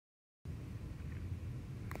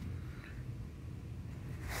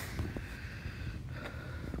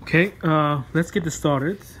Okay, let's get this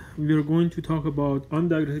started. We're going to talk about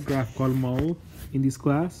undirected graphical model in this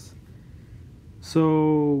class.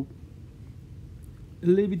 So, a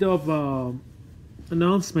little bit of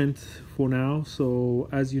announcement for now. So,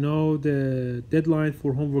 as you know, the deadline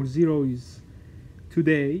for homework 0 is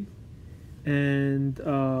today, and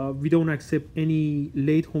we don't accept any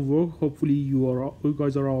late homework. Hopefully, you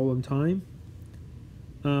guys are all on time.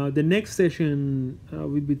 The next session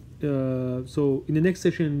will be so in the next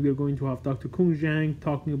session we are going to have Dr. Kung Zhang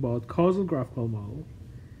talking about causal graphical model.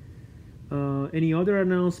 Any other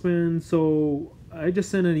announcements? So I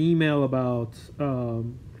just sent an email about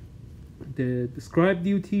the scribe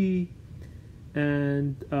duty,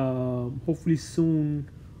 and hopefully soon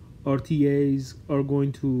our TAs are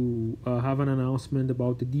going to have an announcement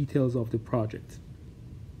about the details of the project.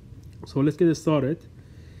 So let's get started.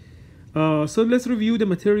 So let's review the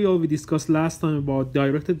material we discussed last time about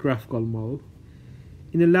directed graphical model.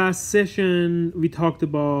 In the last session, we talked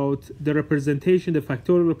about the representation, the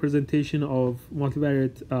factorial representation of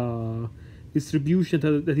multivariate distribution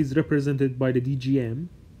that is represented by the DGM.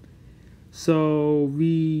 So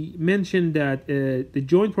we mentioned that the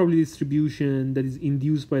joint probability distribution that is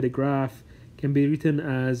induced by the graph can be written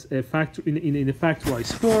as a factor in a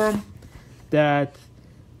factorized form, that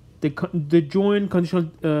the joint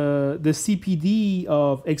conditional the CPD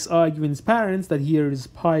of xi given its parents, that here is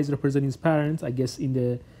pi is representing its parents. I guess in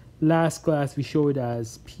the last class we showed it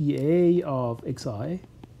as PA of xi,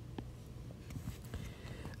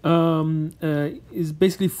 is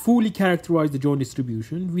basically fully characterized the joint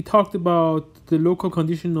distribution. We talked about the local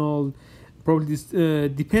conditional probability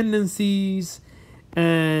dependencies,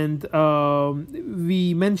 and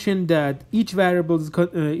we mentioned that each variable is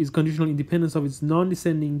conditional independence of its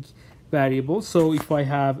non-descending variable. So if I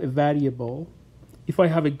have a variable, if I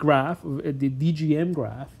have a graph, the DGM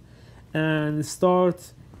graph, and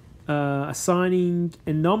start assigning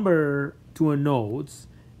a number to a nodes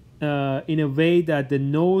in a way that the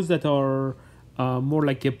nodes that are more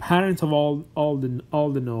like a parent of all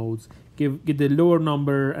the nodes get the lower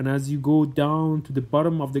number, and as you go down to the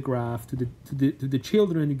bottom of the graph to the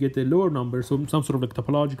children, you get the lower number. So some sort of like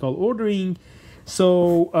topological ordering.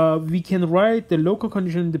 So we can write the local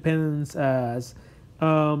conditional independence as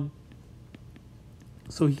so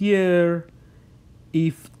here,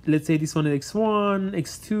 if let's say this one is x1,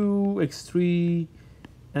 x2, x3,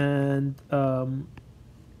 and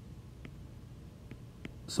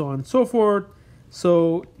so on and so forth.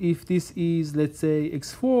 So if this is, let's say,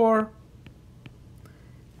 x4,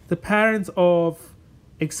 the parents of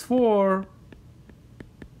x4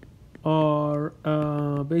 are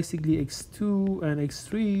basically x2 and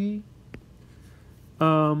x3.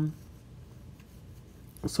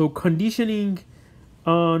 So conditioning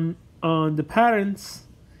on the parents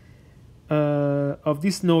of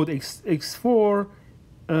this node x4,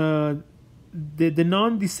 the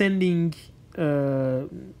non-descending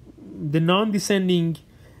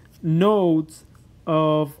nodes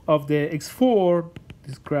of the x4,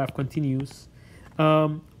 this graph continues,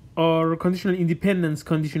 are conditional independence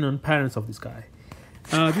condition on parents of this guy.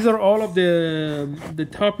 These are all of the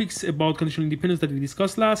topics about conditional independence that we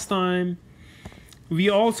discussed last time. We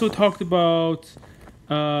also talked about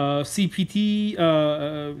CPT,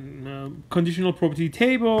 conditional probability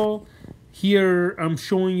table. Here I'm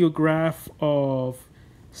showing you a graph of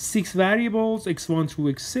 6 variables, x1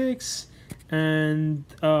 through x6, and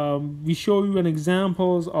we show you an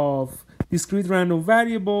examples of discrete random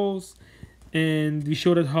variables, and we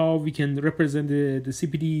showed how we can represent the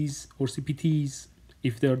CPDs or CPTs,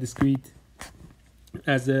 if they are discrete,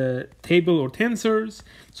 as a table or tensors.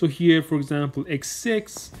 So here, for example,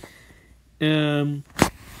 x6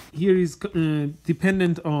 here is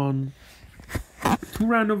dependent on 2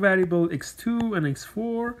 random variables, x2 and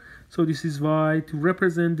x4. So this is why to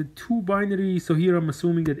represent the 2 binary, so here I'm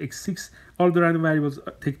assuming that x6, all the random variables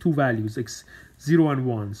take 2 values, x0 and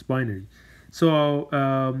 1s, binary. So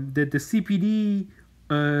the CPD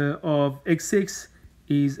of x6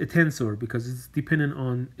 is a tensor because it's dependent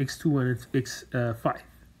on x2 and x5.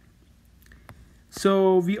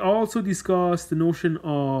 So we also discussed the notion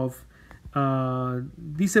of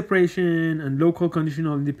deseparation and local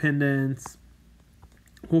conditional independence.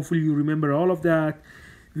 Hopefully you remember all of that.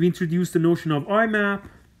 We introduced the notion of IMAP.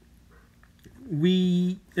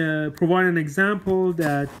 We provide an example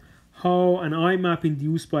that how an IMAP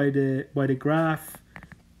induced by the graph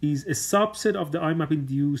is a subset of the IMAP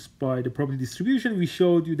induced by the probability distribution. We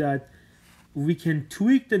showed you that we can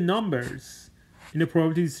tweak the numbers in a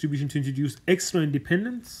probability distribution to introduce extra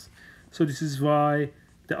independence. So this is why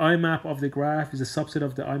the IMAP of the graph is a subset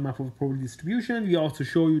of the IMAP of a probability distribution. We also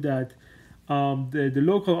show you that the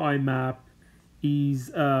local IMAP is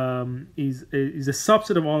a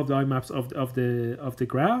subset of all of the IMAPs of the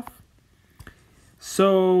graph.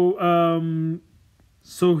 So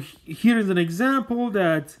so here is an example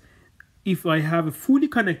that if I have a fully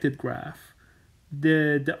connected graph,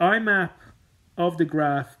 the IMAP of the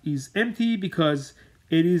graph is empty because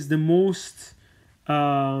it is the most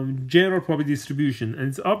general probability distribution, and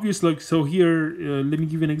it's obvious. Like, so here, let me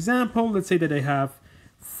give you an example. Let's say that I have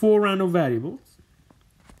 4 random variables,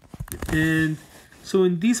 and so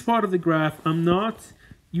in this part of the graph, I'm not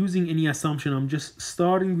using any assumption. I'm just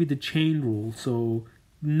starting with the chain rule. So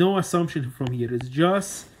no assumption from here. It's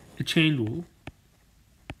just a chain rule,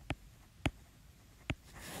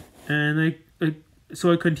 and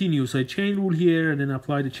so I continue. So I chain rule here, and then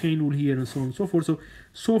apply the chain rule here, and so on and so forth.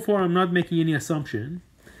 So far, I'm not making any assumption.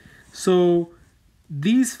 So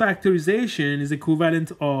this factorization is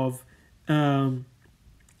equivalent of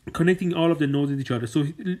connecting all of the nodes with each other. So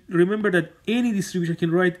remember that any distribution, I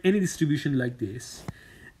can write any distribution like this,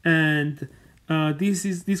 and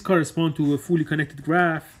this corresponds to a fully connected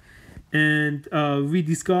graph. And we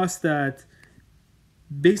discussed that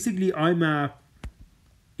basically IMAP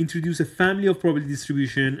introduce a family of probability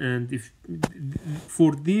distribution, and if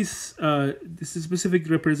for this specific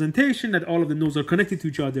representation that all of the nodes are connected to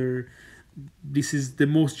each other, this is the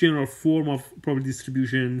most general form of probability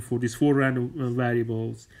distribution for these 4 random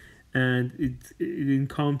variables, and it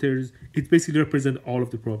basically represents all of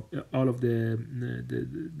the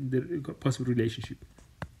possible relationship.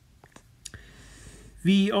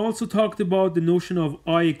 We also talked about the notion of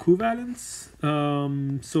I equivalence.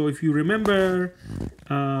 So if you remember,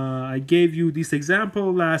 I gave you this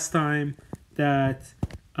example last time that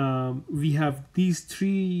we have these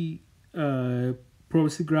 3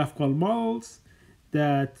 probabilistic graph called models,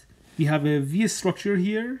 that we have a V structure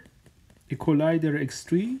here, a collider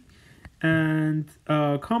X3, and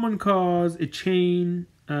common cause, a chain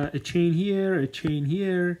here, a chain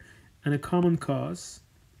here, and a common cause.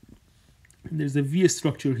 And there's a V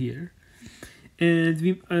structure here,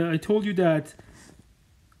 and I told you that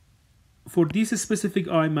for this specific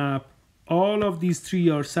IMAP, all of these 3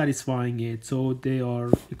 are satisfying it, so they are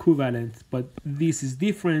equivalent. But this is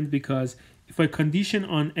different because if I condition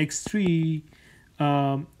on X3,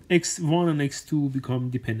 X1 and X2 become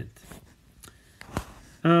dependent.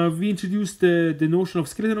 We introduced the notion of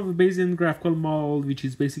skeleton of a Bayesian graphical model, which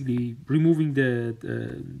is basically removing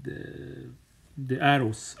the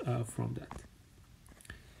arrows from that.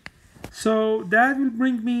 So that will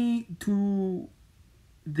bring me to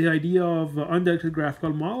the idea of undirected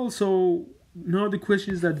graphical model. So now the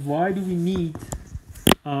question is that why do we need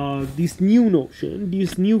this new notion,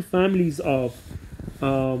 these new families of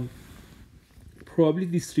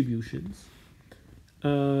probability distributions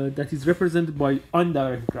that is represented by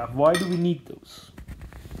undirected graph? Why do we need those?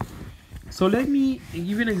 So let me give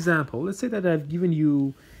you an example. Let's say that I've given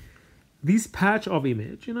you this patch of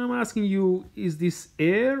image, and I'm asking you, is this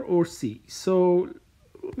air or sea? So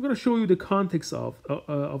I'm going to show you the context of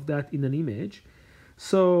that in an image.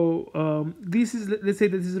 So this is, let's say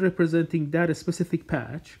that this is representing that specific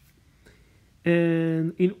patch,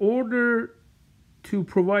 and in order to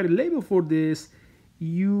provide a label for this,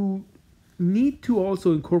 you need to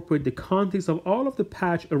also incorporate the context of all of the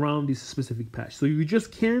patch around this specific patch. So you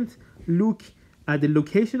just can't look at the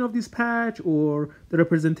location of this patch or the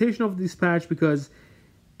representation of this patch, because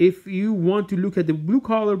if you want to look at the blue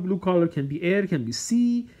color can be air, can be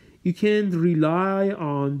sea. You can't rely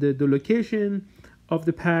on the location of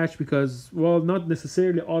the patch because, well, not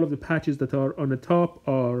necessarily all of the patches that are on the top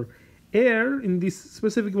are air. In this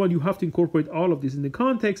specific one, you have to incorporate all of this in the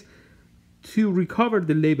context to recover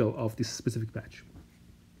the label of this specific patch.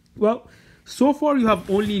 Well, so far you have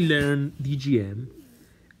only learned PGM,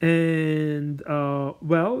 and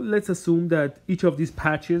well, let's assume that each of these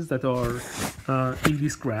patches that are in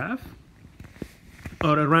this graph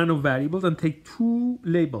are a random variables, and take 2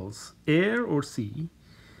 labels, air or sea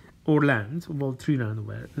or land, well,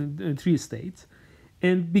 3 states.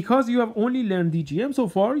 And because you have only learned DGM so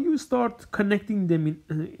far, you start connecting them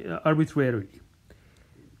arbitrarily.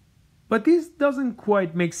 But this doesn't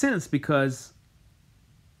quite make sense, because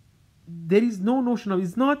there is no notion of,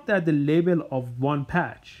 it's not that the label of one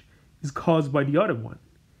patch is caused by the other one.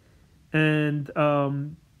 And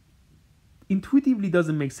intuitively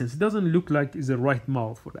doesn't make sense. It doesn't look like it's the right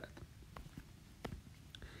model for that.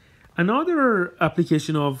 Another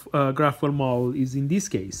application of graphical model is in this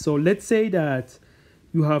case. So let's say that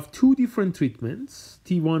you have 2 different treatments,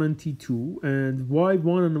 T1 and T2, and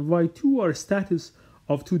Y1 and Y2 are status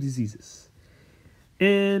of 2 diseases.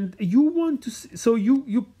 And you want to so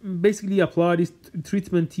you basically apply this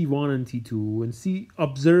treatment T1 and T2 and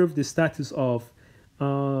observe the status of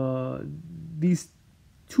these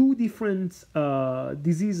two different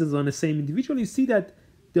diseases on the same individual. You see that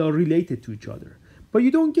they are related to each other, but you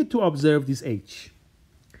don't get to observe this H.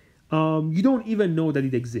 You don't even know that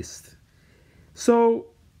it exists. So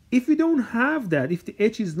if you don't have that, if the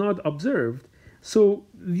H is not observed, so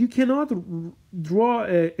you cannot draw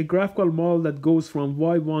a graphical model that goes from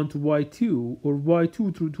Y1 to Y2 or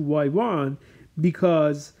Y2 through to Y1,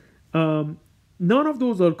 because none of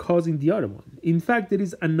those are causing the other one. In fact, there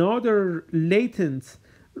is another latent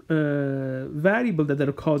variable that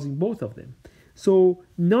are causing both of them. So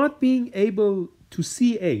not being able to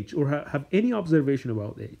see H or have any observation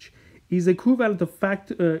about H is equivalent of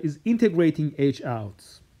is integrating H out.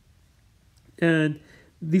 And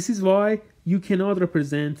this is why you cannot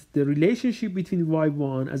represent the relationship between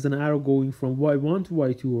Y1 as an arrow going from Y1 to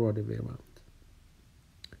Y2 or other way around.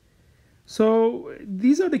 So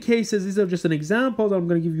these are the cases, these are just an example. I'm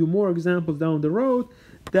going to give you more examples down the road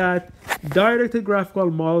that directed graphical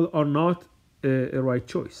models are not a right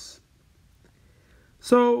choice.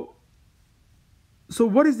 So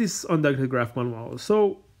what is this undirected graphical model?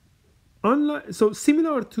 So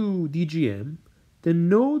similar to DGM, the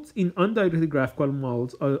nodes in undirected graphical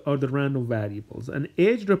models are the random variables, and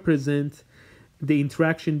edge represents the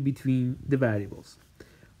interaction between the variables.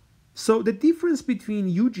 So the difference between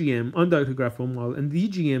UGM, undirected graphical model, and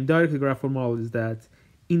DGM, directed graphical model, is that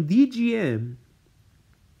in DGM,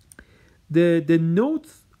 the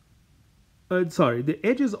nodes, the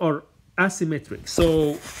edges are asymmetric.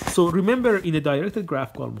 So remember, in a directed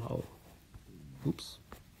graphical model,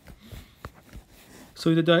 So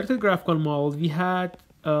in the directed graphical model, we had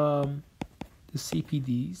the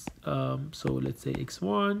CPDs. So let's say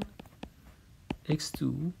x1,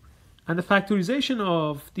 x2, and the factorization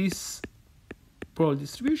of this probability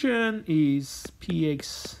distribution is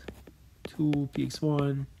px2,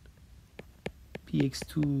 px1,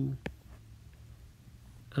 px2.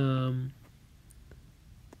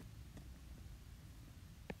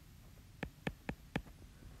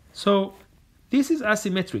 So this is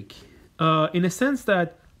asymmetric. In a sense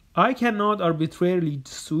that I cannot arbitrarily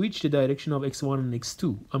switch the direction of x1 and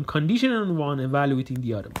x2. I'm conditioned on one, evaluating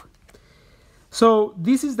the other one. So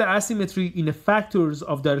this is the asymmetry in the factors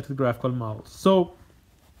of directed graphical models. So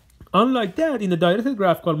unlike that, in the directed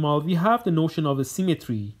graphical model, we have the notion of a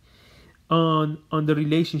symmetry on the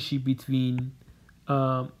relationship between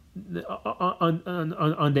on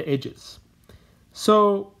the edges.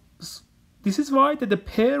 So this is why that the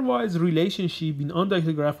pairwise relationship in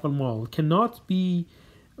undirected graphical model cannot be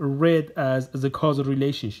read as a causal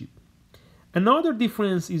relationship. Another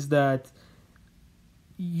difference is that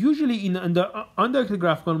usually in the undirected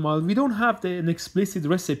graphical model, we don't have an explicit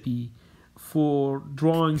recipe for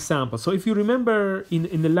drawing samples. So if you remember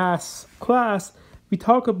in the last class, we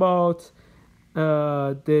talked about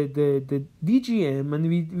the DGM, and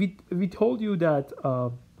we told you that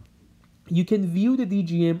you can view the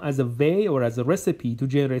DGM as a way or as a recipe to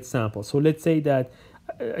generate samples. So let's say that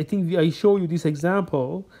I think I show you this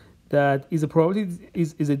example that is a probability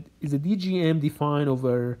is a DGM defined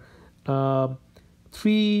over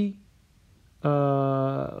 3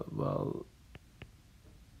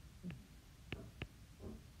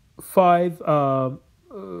 5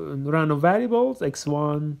 random variables,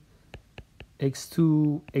 x1,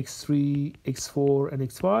 x2, x3, x4, and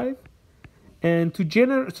x5. And to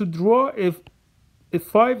draw a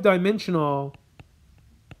 5-dimensional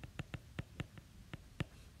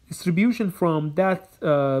distribution from that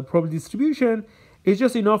probability distribution, it's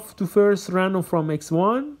just enough to first random from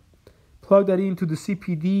x1, plug that into the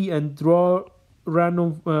CPD, and draw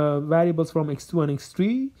random variables from x2 and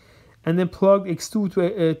x3, and then plug x2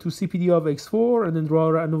 to CPD of x4, and then draw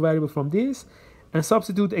a random variable from this, and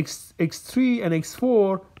substitute x3 and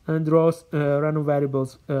x4, and draw random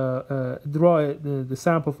variables, draw the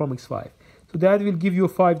sample from x5. So that will give you a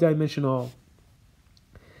 5-dimensional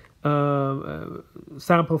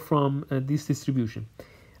sample from this distribution.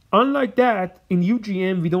 Unlike that, in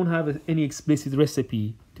UGM, we don't have any explicit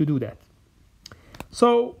recipe to do that.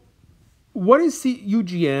 So what is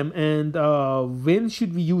UGM, and when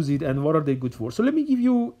should we use it, and what are they good for? So let me give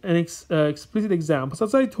you an explicit example. So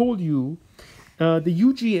as I told you, the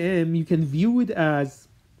UGM, you can view it as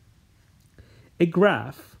a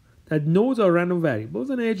graph that nodes are random variables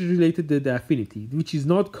and edge related to the affinity, which is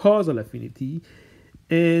not causal affinity.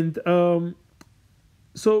 And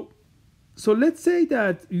so let's say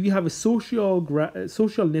that we have a social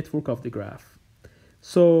network of the graph.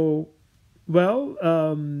 So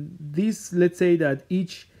let's say that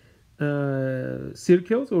each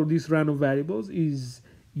circles or these random variables is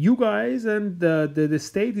you guys, and the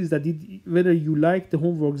state is that whether you like the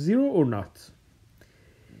homework 0 or not.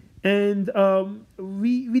 And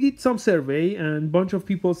we did some survey, and a bunch of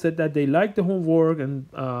people said that they liked the homework, and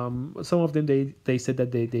some of them they said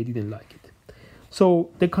that they didn't like it.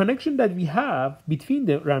 So the connection that we have between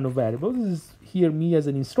the random variables is here me as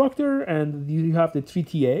an instructor, and you have the 3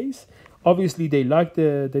 TAs. Obviously, they liked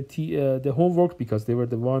the homework because they were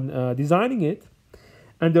the one designing it,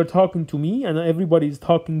 and they're talking to me, and everybody is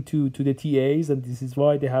talking to the TAs, and this is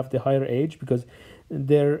why they have the higher age, because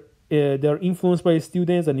they're influenced by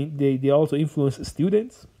students, and they also influence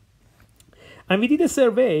students. And we did a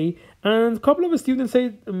survey, and a couple of students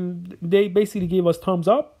said they basically gave us thumbs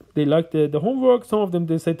up. They liked the homework. Some of them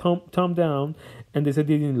they said thumb down, and they said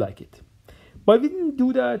they didn't like it. But we didn't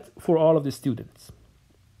do that for all of the students.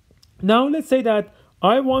 Now let's say that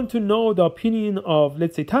I want to know the opinion of,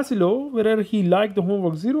 let's say, Tassilo, whether he liked the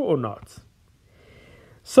homework 0 or not.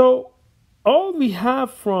 So all we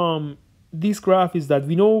have from this graph is that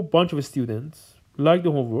we know a bunch of students like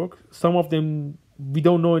the homework. Some of them we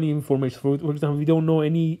don't know any information. For example, we don't know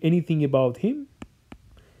anything about him,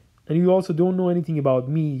 and you also don't know anything about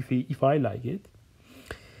me if I like it.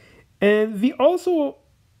 And we also,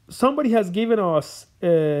 somebody has given us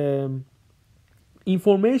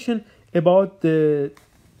information about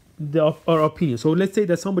our opinion. So let's say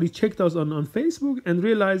that somebody checked us on Facebook and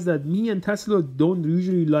realized that me and Tassilo don't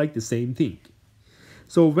usually like the same thing.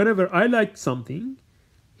 So whenever I like something,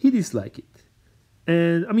 he dislikes it.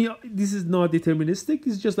 And I mean, this is not deterministic.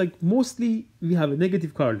 It's just like mostly we have a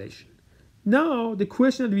negative correlation. Now, the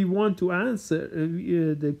question that we want to answer,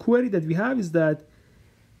 the query that we have is that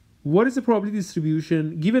what is the probability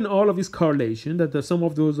distribution given all of this correlation, that some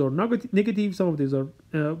of those are negative, some of those are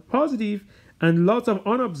positive, and lots of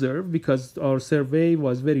unobserved because our survey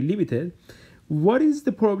was very limited. What is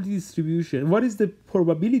the probability distribution? What is the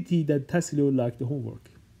probability that Tassilo liked the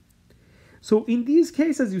homework? So in these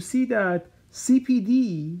cases, you see that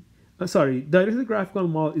directed graphical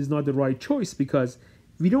model is not the right choice because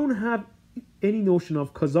we don't have any notion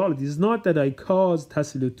of causality. It's not that I caused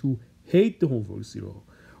Tassilo to hate the homework 0,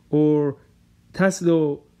 or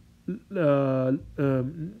Tassilo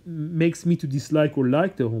makes me to dislike or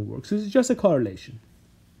like the homework. So it's just a correlation.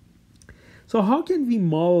 So how can we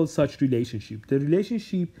model such relationship? The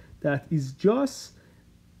relationship that is just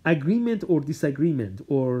agreement or disagreement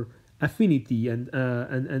or affinity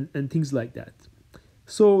and things like that.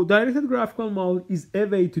 So directed graphical model is a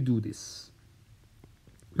way to do this.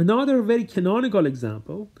 Another very canonical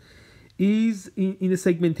example is in a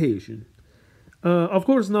segmentation. Of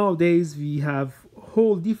course, nowadays we have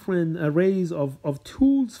whole different arrays of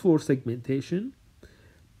tools for segmentation.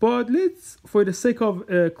 But let's, for the sake of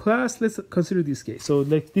class, let's consider this case. So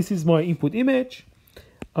like this is my input image.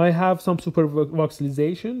 I have some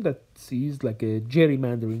supervoxelization that is like a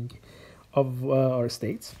gerrymandering of our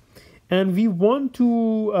states. And we want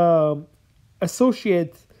to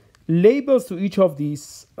associate labels to each of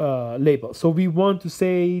these labels. So we want to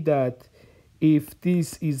say that if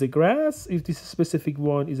this is a grass, if this specific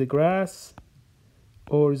one is a grass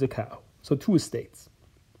or is a cow. So 2 states.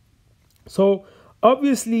 So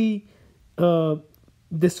obviously, the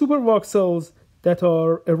supervoxels that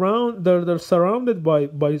are around, they're surrounded by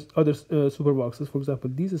other supervoxels. For example,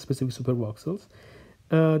 these are specific supervoxels.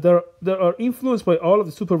 They are influenced by all of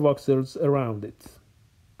the supervoxels around it.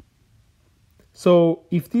 So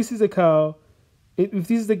if this is a cow, if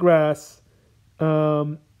this is the grass,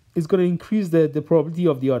 it's going to increase the probability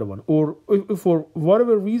of the other one. Or if for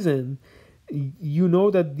whatever reason, you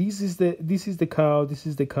know that this is the cow, this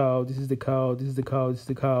is the cow, this is the cow, this is the cow, this is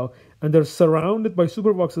the cow, and they're surrounded by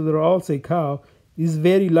supervoxels that are all say cow, it's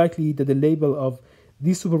very likely that the label of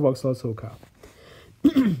this supervoxel is also cow.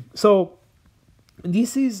 So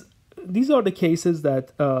these are the cases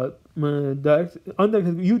that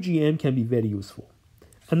undirected UGM can be very useful.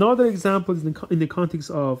 Another example is in the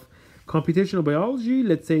context of computational biology.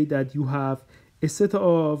 Let's say that you have a set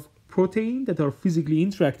of proteins that are physically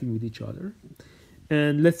interacting with each other,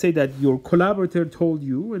 and let's say that your collaborator told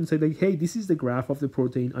you and said like, hey, this is the graph of the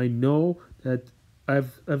protein. I know that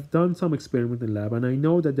I've done some experiment in the lab and I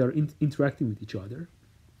know that they're interacting with each other.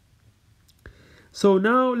 So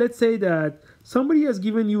now let's say that somebody has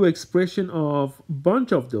given you expression of a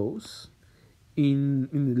bunch of those in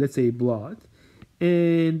let's say blood,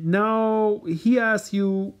 and now he asks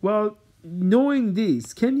you, well, knowing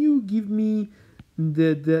this, can you give me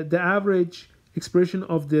the average expression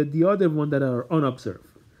of the other one that are unobserved?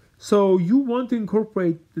 So you want to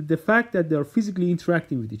incorporate the fact that they're physically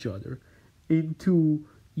interacting with each other into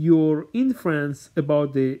your inference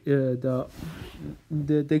about the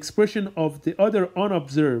expression of the other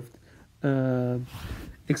unobserved uh,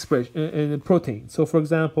 expression protein. So, for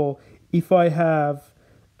example, if I have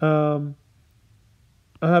a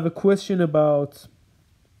question about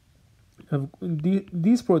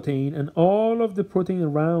this protein, and all of the protein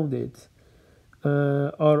around it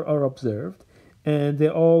are observed, and they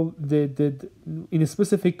all in a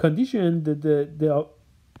specific condition the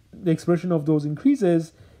expression of those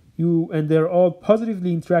increases, and they're all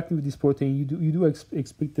positively interacting with this protein, you do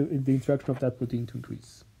expect the interaction of that protein to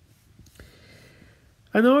increase.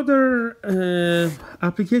 Another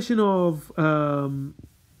application of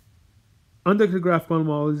undirected graphical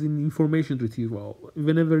models in information retrieval.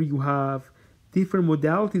 Whenever you have different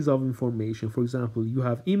modalities of information, for example, you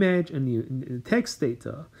have image and text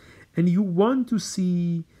data, and you want to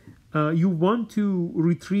see, you want to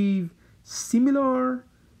retrieve similar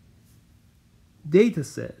data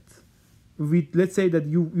set with, let's say that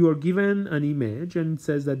you are given an image and it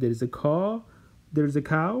says that there is a cow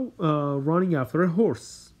running after a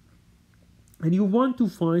horse, and you want to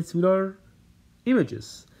find similar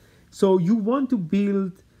images. So you want to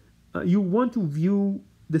build, you want to view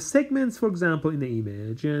the segments, for example, in the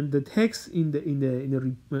image and the text in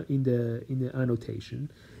the annotation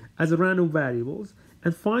as random variables,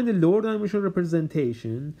 and find a lower dimensional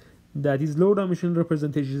representation. That is, low dimensional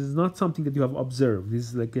representation is not something that you have observed. This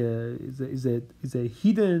is like is a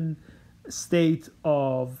hidden state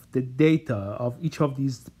of the data of each of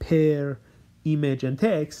these pair, image and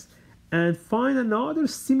text, and find another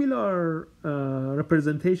similar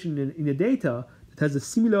representation in the data that has a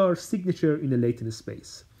similar signature in the latent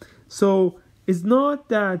space. So it's not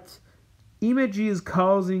that image is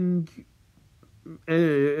causing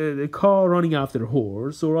a car running after a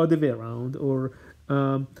horse or other way around, or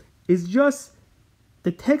it's just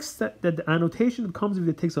the text that the annotation that comes with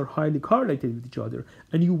the text are highly correlated with each other,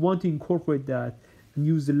 and you want to incorporate that and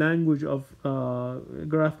use the language of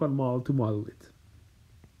graphical model to model it.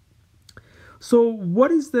 So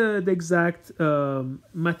what is the exact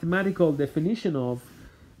mathematical definition of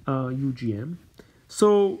UGM?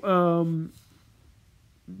 So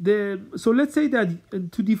let's say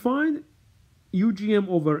that to define UGM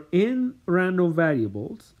over n random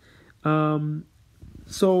variables,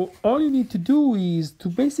 so all you need to do is to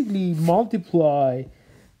basically multiply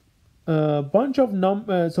a bunch of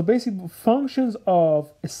so basically functions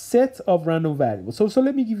of a set of random variables. So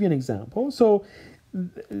let me give you an example. So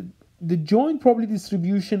the joint probability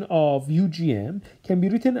distribution of UGM can be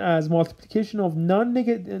written as multiplication of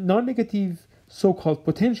non-negative so-called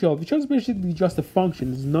potential, which is basically just a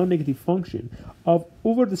function, it's a non-negative function, of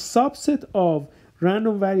over the subset of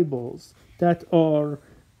random variables that are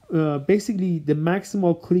basically the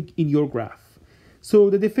maximal clique in your graph. So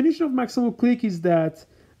the definition of maximal clique is that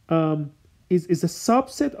is a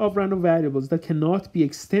subset of random variables that cannot be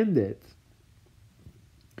extended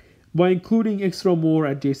by including extra more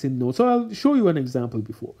adjacent nodes. So I'll show you an example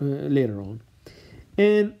later on.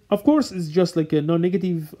 And of course, it's just like a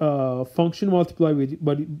non-negative function multiplied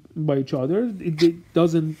by each other. It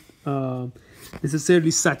doesn't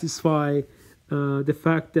necessarily satisfy the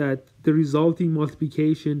fact that the resulting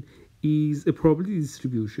multiplication is a probability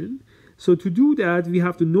distribution. So to do that, we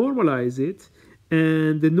have to normalize it,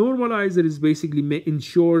 and the normalizer is basically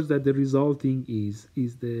ensures that the resulting is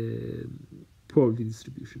the probability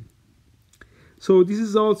distribution. So this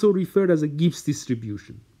is also referred as a Gibbs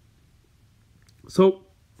distribution. So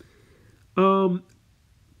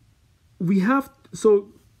we have, so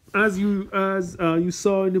as you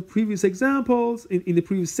saw in the previous examples in the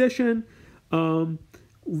previous session,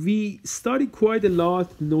 we studied quite a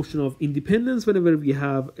lot the notion of independence whenever we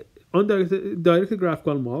have directed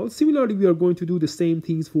graphical models. Similarly, we are going to do the same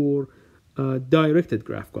things for directed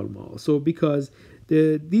graphical models. So because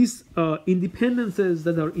these independences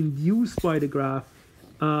that are induced by the graph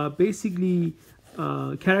basically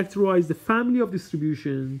characterize the family of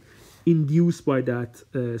distribution induced by that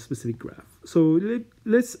specific graph. So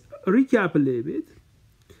let's recap a little bit.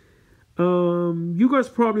 You guys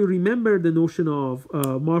probably remember the notion of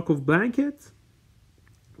Markov blanket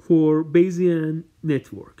for Bayesian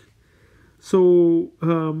network. So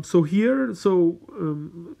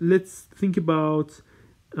let's think about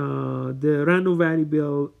the random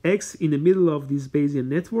variable x in the middle of this Bayesian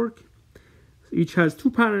network. Each has two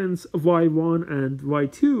parents, y1 and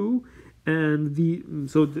y2, and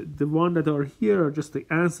the one that are here are just the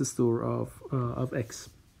ancestor of x.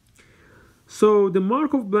 So the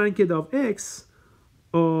Markov blanket of x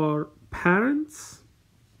are parents,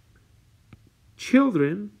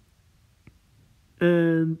 children,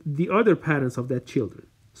 and the other parents of that children.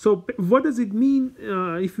 So what does it mean?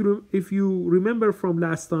 If you remember from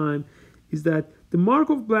last time, is that the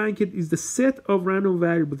Markov blanket is the set of random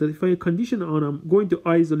variables that if I condition on, I'm going to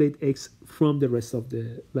isolate x from the rest of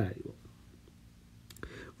the variable.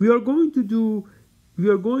 We are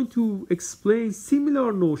going to explain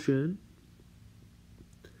similar notion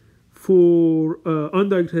for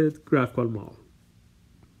undirected graphical model.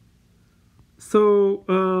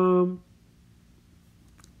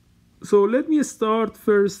 So let me start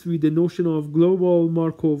first with the notion of global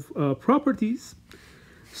Markov properties.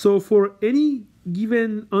 So for any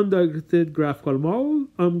given undirected graphical model,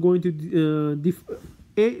 I'm going to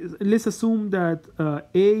let's assume that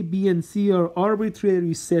A, B, and C are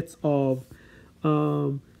arbitrary sets of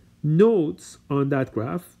nodes on that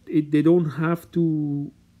graph. They don't have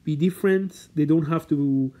to be different. They don't have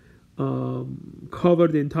to cover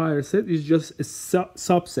the entire set. It's just a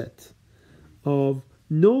subset of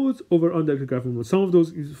nodes over undirected graphical model. Some of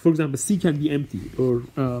those, for example, C can be empty or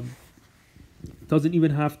doesn't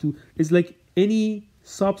even have to. It's like any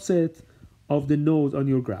subset of the nodes on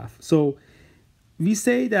your graph. So we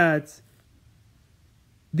say that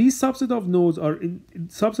these subset of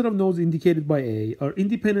nodes indicated by A are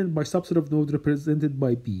independent by subset of nodes represented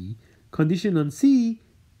by B, condition on C,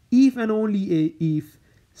 if and only if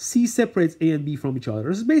C separates A and B from each other.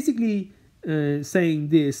 It's basically saying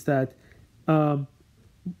this, that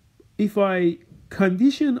if I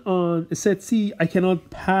condition on a set C, I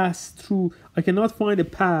cannot find a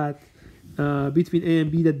path between A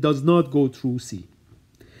and B that does not go through C.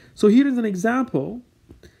 So here is an example.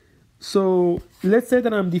 So let's say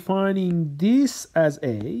that I'm defining this as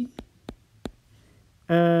A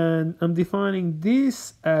and I'm defining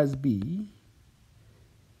this as B.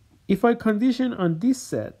 If I condition on this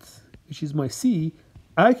set, which is my C,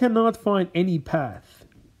 I cannot find any path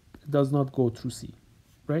that does not go through C,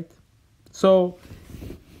 right? So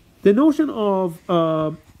the notion of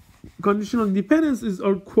conditional independence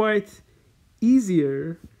are quite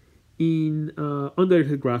easier in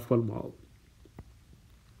undirected graphical model.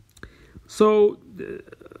 So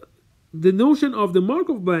the notion of the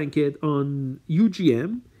Markov blanket on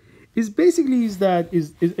UGM is basically is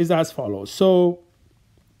as follows. So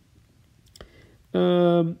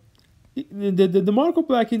the Markov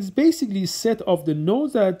blanket is basically a set of the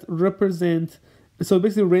nodes that represent. So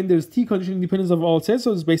basically renders T conditional independence of all sets.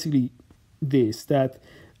 So it's basically this, that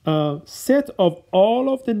set of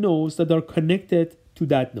all of the nodes that are connected to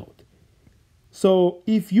that node. So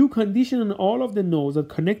if you condition on all of the nodes that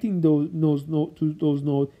connecting those nodes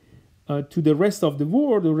to the rest of the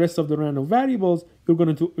world, the rest of the random variables, you're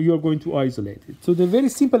going to isolate it. So the very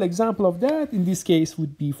simple example of that in this case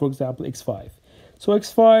would be, for example, x5. So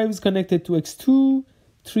x5 is connected to x2,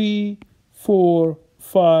 3, 4,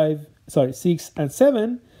 6, and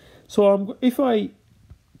 7. So if I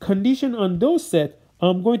condition on those sets,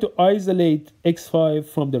 I'm going to isolate x5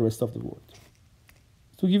 from the rest of the world.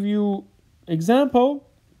 To give you example,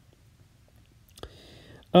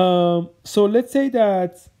 so let's say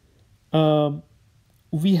that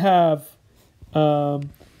we have 7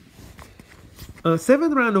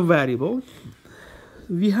 random variables.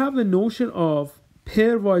 We have the notion of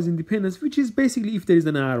pairwise independence, which is basically if there is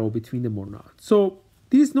an arrow between them or not. So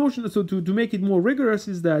this notion, so to make it more rigorous,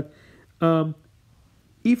 is that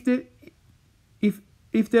if the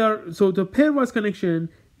pairwise connection,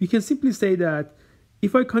 you can simply say that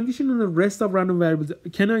if I condition on the rest of random variables,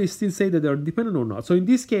 can I still say that they are independent or not? So in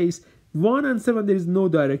this case, 1 and 7, there is no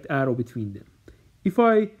direct arrow between them. If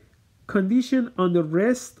I condition on the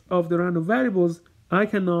rest of the random variables, I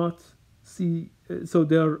cannot see, so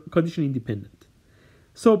they are condition independent.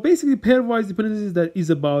 So basically, pairwise dependence is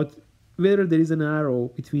about whether there is an arrow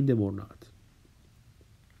between them or not.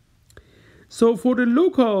 So for the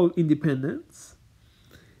local independence,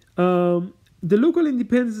 the local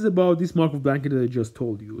independence is about this Markov blanket that I just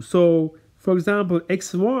told you. So for example,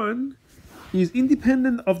 x1 is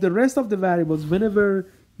independent of the rest of the variables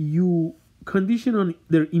whenever you condition on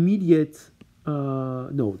their immediate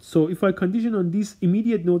nodes. So if I condition on these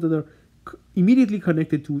immediate nodes that are immediately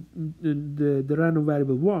connected to the random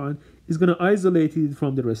variable 1, is going to isolate it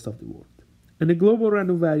from the rest of the world. And the global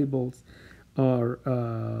random variables are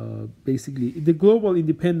basically the global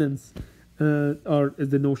independence are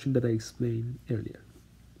the notion that I explained earlier.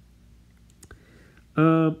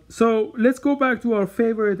 So let's go back to our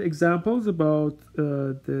favorite examples about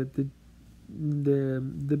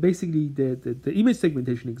basically the image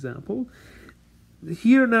segmentation example.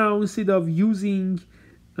 Here now, instead of using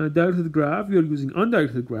directed graph, we are using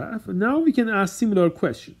undirected graph. And now we can ask similar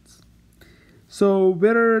questions. So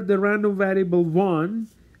whether the random variable 1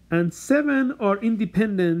 and 7 are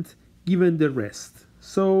independent given the rest.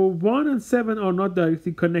 So 1 and 7 are not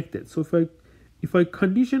directly connected. So if I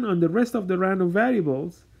condition on the rest of the random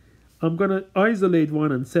variables, I'm gonna isolate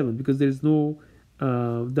 1 and 7 because there's no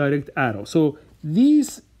direct arrow. So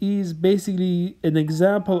this is basically an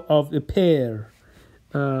example of a pair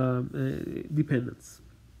dependence.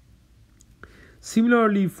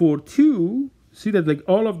 Similarly for 2, see that like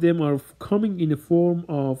all of them are coming in the form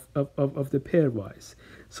of the pairwise.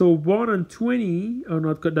 So 1 and 20 are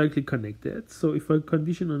not directly connected. So if I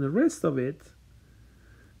condition on the rest of it,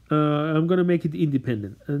 I'm gonna make it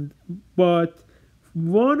independent. But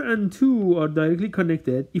 1 and 2 are directly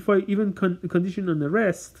connected. If I even condition on the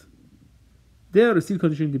rest, they are still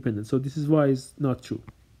condition independent. So this is why it's not true.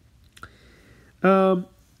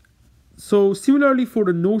 So similarly for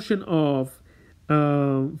the notion of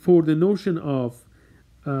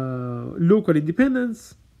local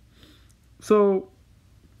independence, so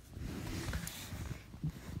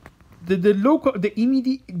the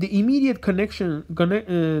immediate connection,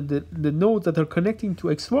 the nodes that are connecting to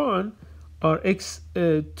x1 are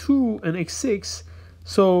x2 and x6.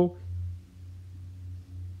 So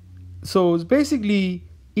it's basically,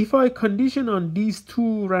 if I condition on these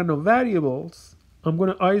two random variables, I'm going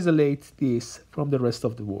to isolate this from the rest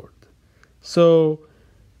of the world. So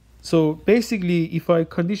basically, if I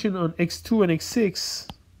condition on x2 and x6,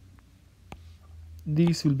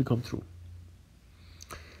 these will become true.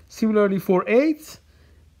 Similarly for 8,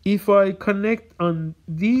 if I connect on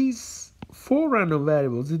these 4 random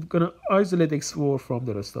variables, it's going to isolate x4 from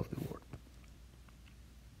the rest of the world.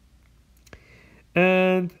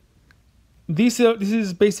 And this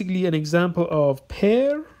is basically an example of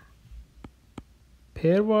pairwise,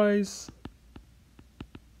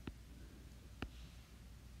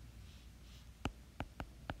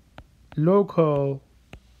 local,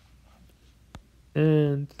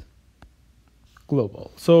 and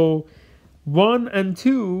global. So 1 and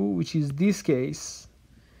 2, which is this case,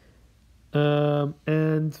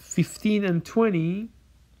 and 15 and 20,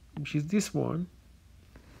 which is this one,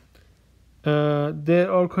 they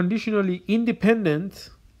are conditionally independent.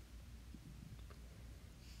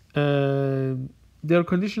 They are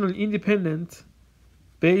conditionally independent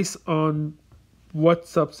based on what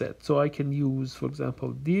subset. So I can use, for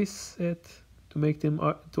example, this set to make them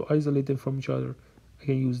to isolate them from each other. I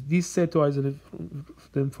can use this set to isolate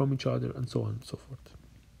them from each other, and so on and so forth.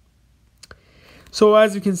 So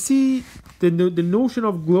as you can see, the notion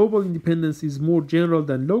of global independence is more general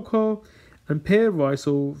than local and pairwise.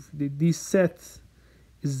 So this set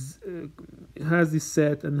has this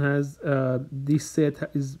set, and has this set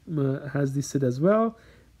has this set as well.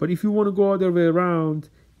 But if you want to go other way around,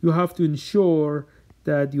 you have to ensure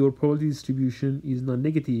that your probability distribution is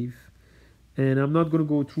non-negative. And I'm not going to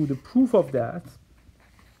go through the proof of that.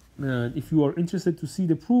 And if you are interested to see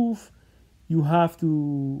the proof, you have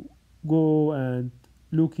to go and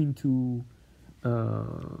look into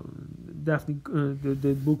the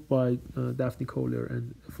book by Daphne Kohler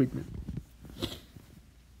and Friedman.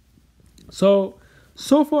 So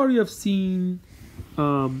far you have seen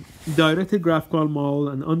directed graphical model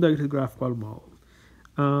and undirected graphical model.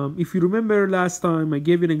 If you remember last time, I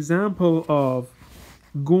gave you an example of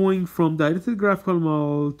going from directed graphical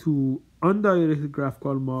model to undirected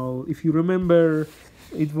graphical model. If you remember,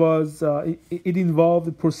 it was it involved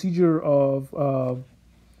the procedure of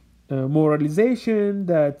moralization,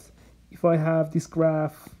 that if I have this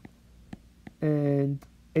graph and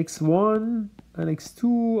x1 and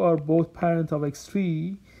x2 are both parent of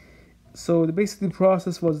x3, so the basic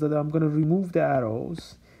process was that I'm going to remove the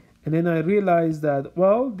arrows, and then I realized that,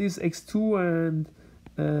 well, this x2 and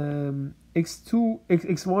x1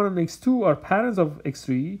 and x2 are parents of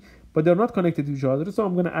x3, but they're not connected to each other. So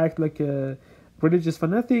I'm going to act like a religious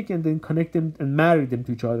fanatic and then connect them and marry them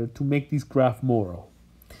to each other to make this graph moral.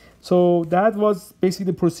 So that was basically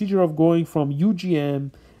the procedure of going from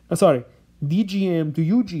DGM to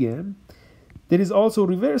UGM. There is also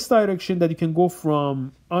reverse direction that you can go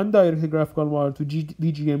from undirected graphical model to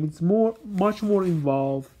DGM. It's much more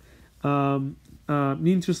involved. In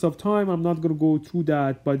the interest of time, I'm not going to go through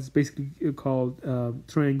that, but it's basically called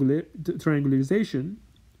triangulation.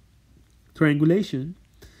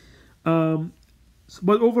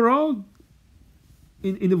 But overall,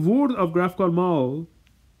 in the world of graphical model,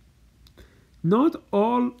 not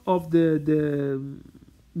all of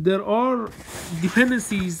there are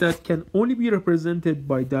dependencies that can only be represented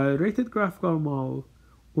by directed graphical model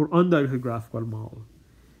or undirected graphical model.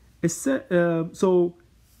 So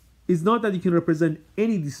it's not that you can represent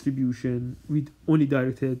any distribution with only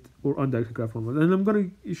directed or undirected graphical model. And I'm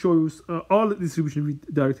going to show you all the distribution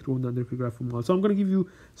with directed or undirected graphical model. So I'm going to give you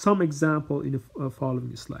some example in the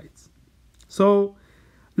following slides. So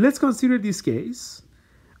let's consider this case.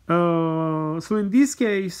 So in this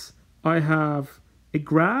case, I have a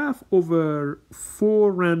graph over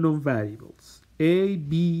 4 random variables, A,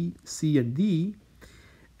 B, C, and D.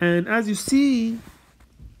 And as you see,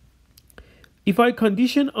 if I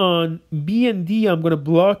condition on B and D, I'm going to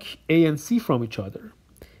block A and C from each other.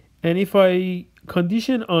 And if I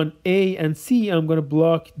condition on A and C, I'm going to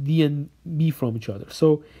block D and B from each other.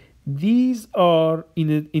 So these are in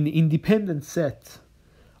an independent set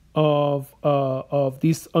of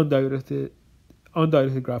this undirected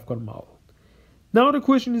graphical model. Now the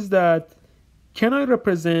question is that, can I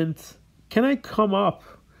come up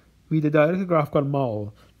with a directed graphical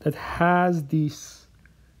model that has this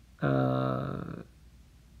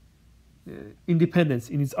independence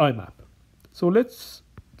in its IMAP? So let's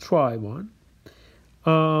try one.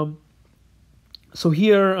 So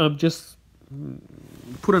here I'm just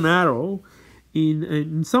put an arrow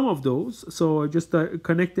in some of those. So I just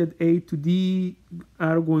connected A to D,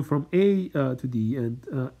 arrow going from A to D, and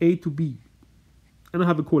A to B. And I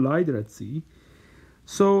have a collider at C.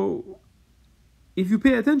 So if you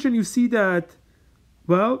pay attention, you see that,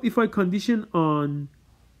 well, if I condition on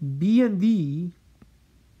B and D,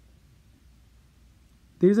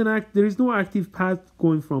 there is no active path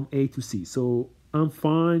going from A to C. So I'm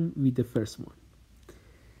fine with the first one.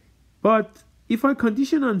 But if I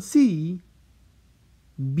condition on C,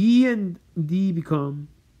 B and D become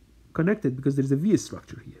connected because there's a V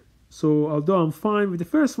structure here. So although I'm fine with the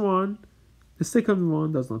first one, the second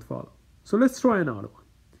one does not follow. So let's try another one.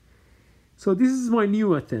 So this is my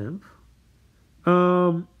new attempt.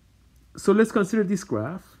 So let's consider this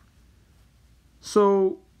graph.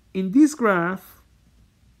 So in this graph,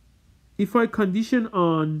 if I condition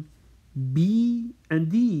on B and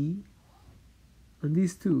D, on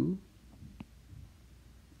these two,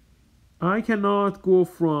 I cannot go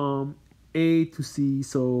from A to C,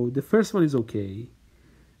 so the first one is okay.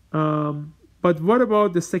 But what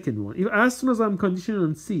about the second one? If as soon as I'm conditioned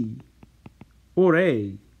on C or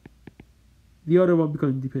A, the other one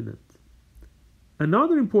becomes independent.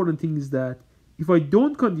 Another important thing is that if I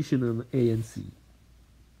don't condition on A and C,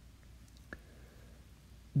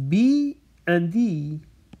 B and D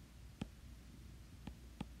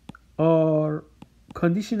are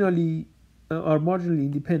marginally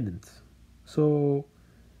independent. So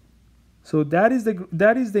that is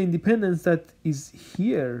the independence that is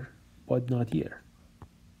here but not here.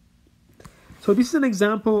 So this is an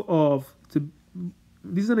example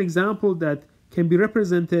that can be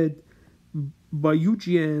represented by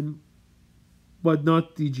UGM but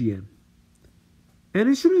not DGM. And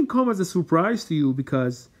it shouldn't come as a surprise to you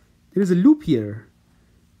because there is a loop here,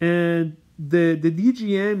 and the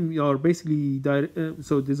DGM are basically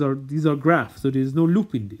so these are graphs, so there is no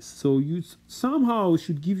loop in this. So you somehow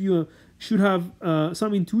should have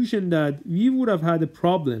some intuition that we would have had a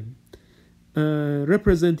problem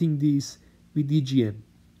representing this with DGM.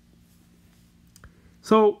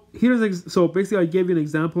 So so basically I gave you an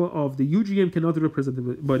example of the UGM cannot be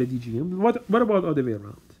represented by the DGM. What about other way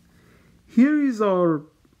around? Here is our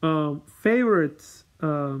favorite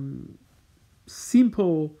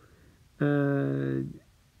simple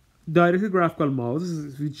directed graphical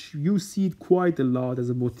models, which you see it quite a lot as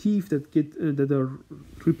a motif that are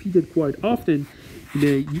repeated quite often in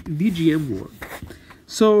the DGM world.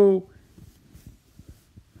 So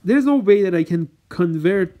there's no way that I can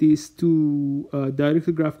convert this to a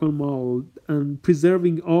directed graphical model and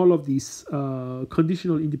preserving all of these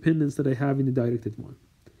conditional independence that I have in the directed one.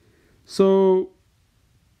 So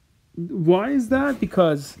why is that?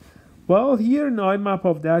 Because, well, here an IMAP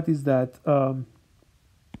of that is that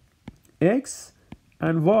X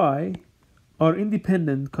and Y are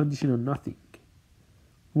independent condition on nothing.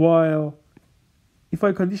 While if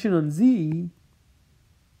I condition on Z,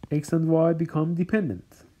 X and Y become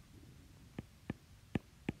dependent.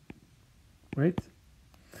 Right?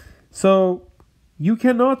 So you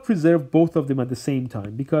cannot preserve both of them at the same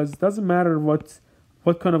time, because it doesn't matter what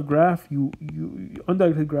kind of graph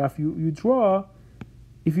undirected graph you draw.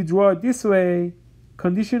 If you draw it this way,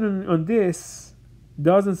 condition on this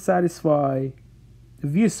doesn't satisfy the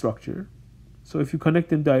V structure. So if you connect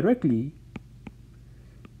them directly,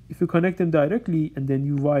 and then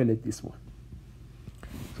you violate this one.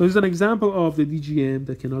 So this is an example of the DGM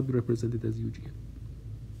that cannot be represented as UGM.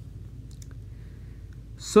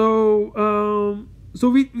 So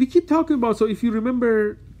we keep talking about, so if you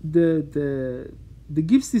remember the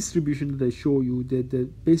Gibbs distribution that I show you,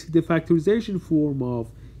 basically the factorization form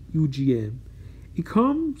of UGM, it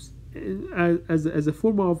comes as a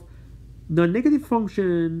form of non-negative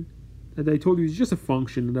function that I told you is just a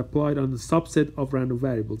function and applied on the subset of random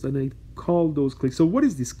variables, and I call those clicks. So what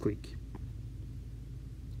is this click?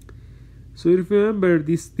 So if you remember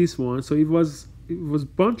this one, so it was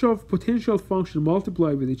bunch of potential functions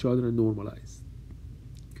multiplied with each other and normalized.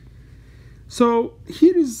 So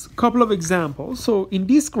here is a couple of examples. So in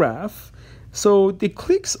this graph, so the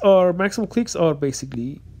clicks are, maximum clicks are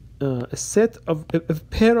basically a set of a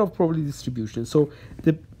pair of probability distributions. So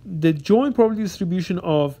the joint probability distribution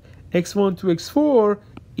of x1 to x4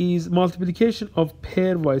 is multiplication of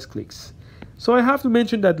pairwise clicks. So I have to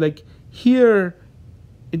mention that, like, here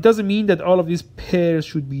it doesn't mean that all of these pairs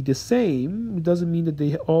should be the same. It doesn't mean that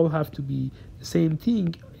they all have to be the same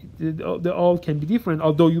thing. They all can be different,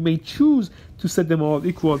 although you may choose to set them all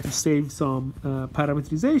equal to save some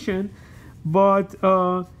parameterization, but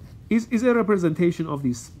is a representation of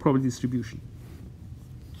this probability distribution.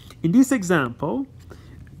 In this example,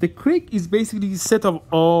 the click is basically a set of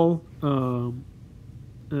all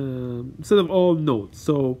nodes.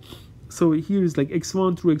 So here is like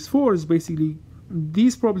x1 through x4 is basically,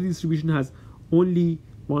 this probability distribution has only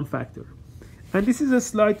one factor, and this is a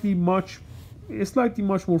slightly much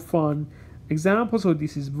more fun example. So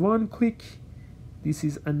this is one click, this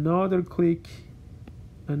is another click,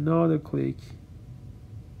 another click,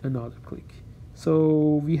 another click.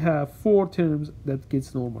 So we have 4 terms that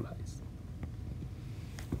gets normalized.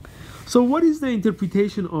 So what is the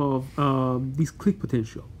interpretation of this click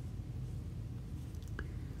potential?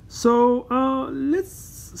 So let's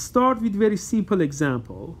start with very simple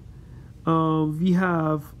example. We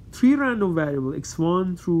have 3 random variables,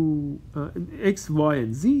 x1 through x, y,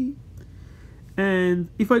 and z, and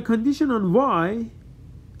if I condition on y,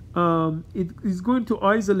 it is going to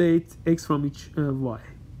isolate x from each y.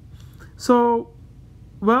 So,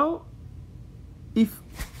 well,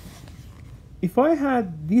 if I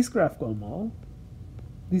had this graphical model,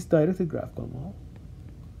 this directed graphical model,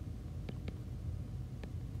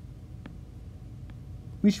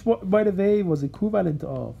 which, by the way, was equivalent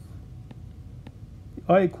of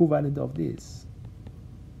equivalent of this,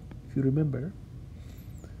 if you remember.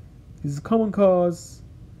 This is common cause,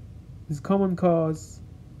 this is common cause,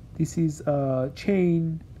 this is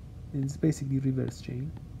chain, and it's basically reverse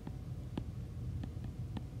chain.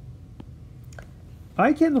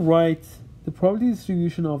 I can write the probability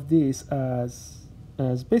distribution of this as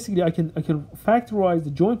basically I can factorize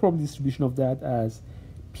the joint probability distribution of that as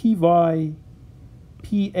py,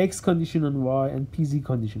 px condition on y, and pz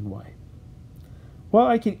condition y. Well,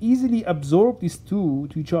 I can easily absorb these two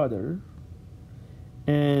to each other,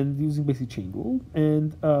 and using basically chain rule,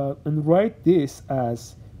 and write this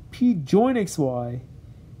as p join xy,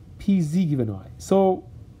 pz given y. So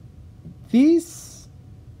this,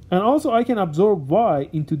 and also I can absorb y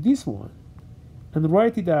into this one, and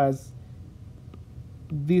write it as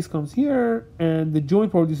this comes here, and the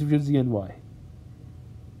joint probability distribution z and y.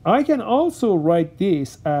 I can also write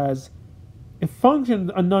this as a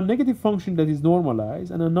function, a non-negative function that is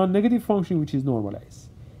normalized, and a non-negative function which is normalized.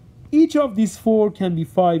 Each of these 4 can be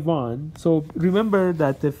phi 1. So remember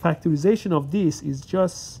that the factorization of this is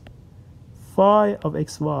just phi of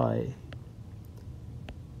xy,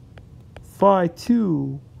 phi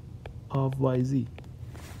 2 of yz.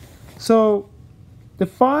 So the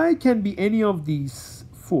phi can be any of these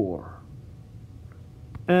 4,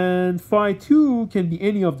 and phi 2 can be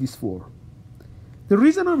any of these 4. The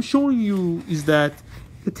reason I'm showing you is that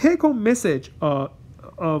the take-home message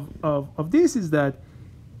of this is that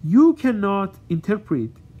you cannot interpret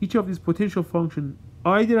each of these potential functions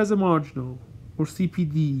either as a marginal or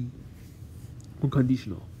CPD or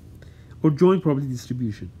conditional or joint probability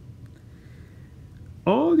distribution.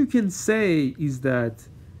 All you can say is that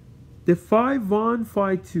the phi 1,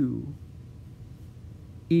 phi 2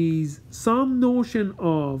 is some notion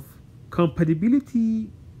of compatibility,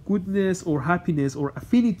 goodness, or happiness, or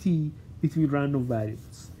affinity between random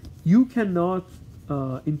variables. You cannot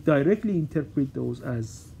directly interpret those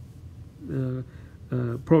as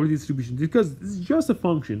probability distribution, because it's just a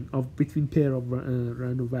function of between pair of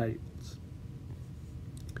random variables.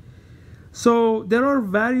 So there are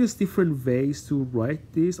various different ways to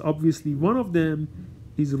write this. Obviously, one of them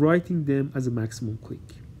is writing them as a maximum click.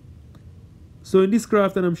 So in this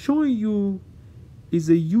graph that I'm showing you is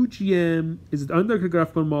a UGM, is an undirected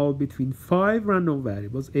graphical model between 5 random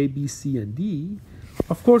variables, A, B, C, and D.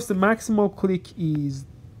 Of course, the maximal click is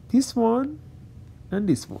this one and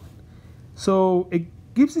this one. So a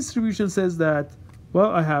Gibbs distribution says that,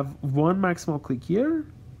 well, I have one maximal click here,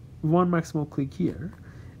 one maximal click here,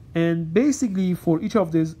 and basically for each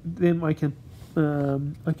of these, then I can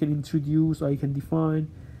introduce, I can define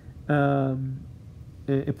a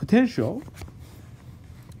potential.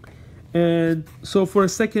 And so for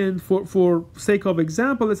sake of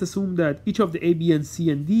example, let's assume that each of the A, B, and C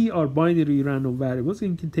and D are binary random variables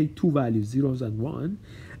and can take two values, zeros and one,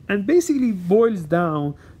 and basically boils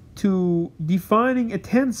down to defining a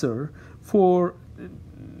tensor for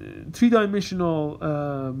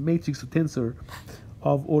three-dimensional matrix of tensor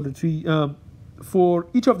of order 3 for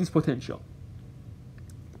each of these potential.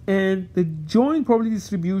 And the joint probability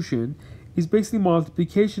distribution is basically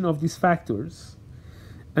multiplication of these factors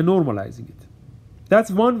and normalizing it. That's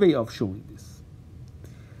one way of showing this.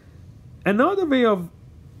 Another way of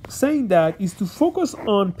saying that is to focus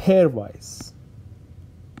on pairwise.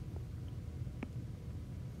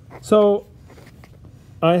 So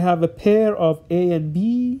I have a pair of A and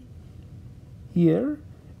B here,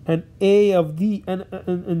 and A of D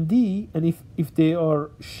and D, and if they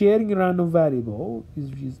are sharing a random variable,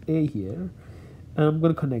 which is A here, and I'm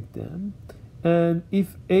going to connect them. And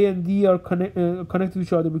if A and D are connected to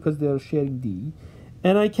each other because they are sharing D,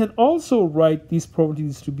 and I can also write this probability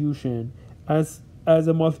distribution as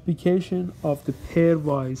a multiplication of the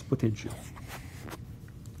pairwise potential.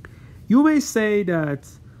 You may say that,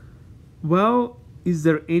 well, is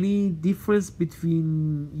there any difference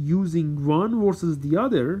between using one versus the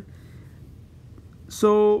other?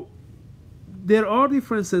 So there are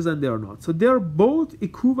differences and there are not. So they are both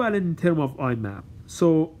equivalent in terms of IMAP.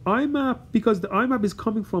 So IMAP, because the IMAP is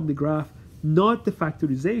coming from the graph, not the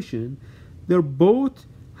factorization, they both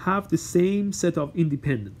have the same set of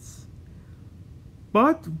independence.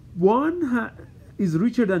 But one is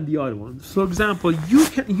richer than the other one. For example, you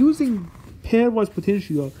can, using pairwise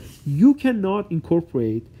potential, you cannot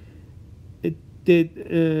incorporate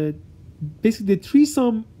basically the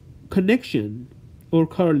threesome connection or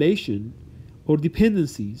correlation or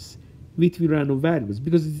dependencies between random variables,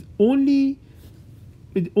 because it only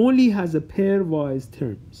has a pairwise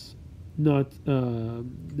terms, not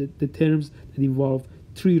the terms that involve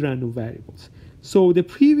three random variables. So the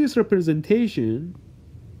previous representation,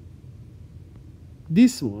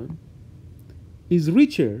 this one, is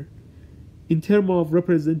richer in terms of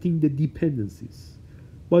representing the dependencies.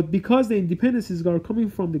 But because the dependencies are coming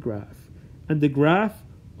from the graph, and the graph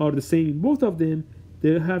are the same in both of them,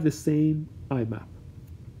 they have the same IMAP.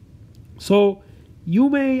 So you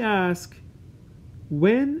may ask,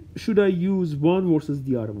 when should I use one versus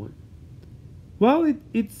the other one? Well,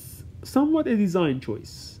 it's somewhat a design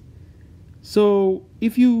choice. So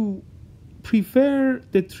if you prefer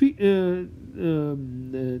the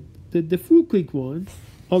full click one,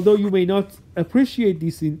 although you may not appreciate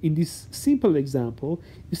this in this simple example,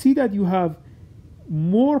 you see that you have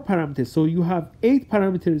more parameters. So you have 8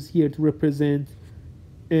 parameters here to represent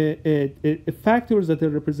factors that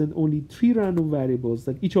represent only 3 random variables,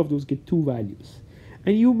 that each of those get 2 values.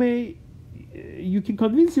 And you can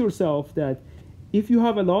convince yourself that if you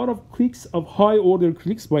have a lot of clicks of high order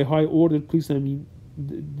clicks, by high order clicks I mean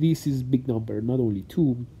this is big number, not only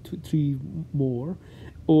 2, 3 more,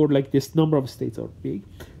 or like this number of states are big.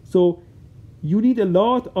 So you need a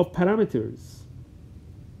lot of parameters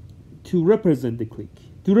to represent the click,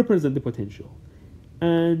 to represent the potential.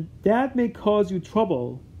 And that may cause you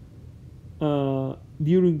trouble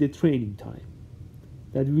during the training time,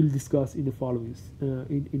 that we will discuss in the following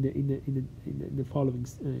in the following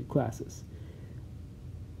classes.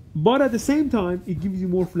 But at the same time, it gives you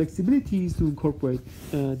more flexibilities to incorporate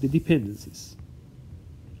the dependencies.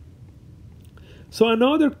 So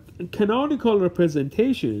another canonical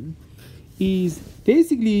representation is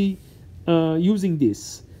basically using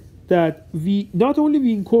this, that we not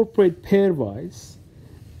only incorporate pairwise,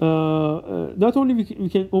 not only we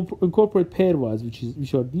can incorporate pairwise,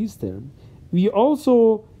 which are these terms, we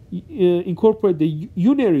also incorporate the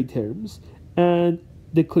unary terms and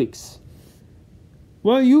the clicks.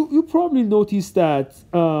 Well, you probably noticed that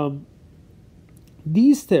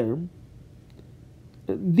these terms,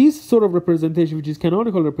 this sort of representation, which is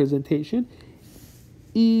canonical representation,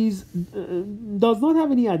 does not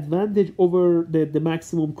have any advantage over the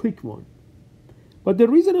maximum click one. But the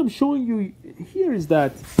reason I'm showing you here is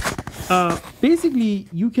that basically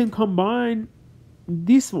you can combine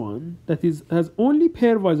this one that has only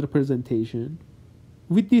pairwise representation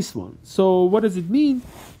with this one. So what does it mean?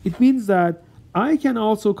 It means that I can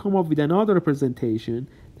also come up with another representation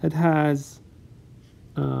that has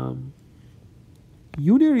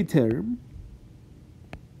unary term.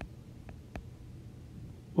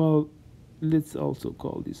 Well, let's also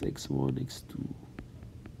call this x1, x2,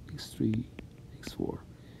 x3, x4.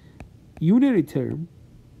 Unary term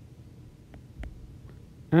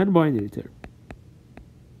and binary term.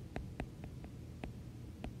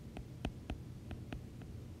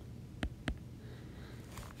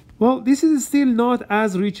 Well, this is still not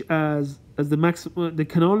as rich as the maximum, the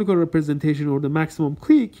canonical representation or the maximum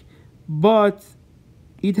click, but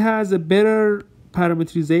it has a better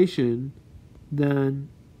parameterization than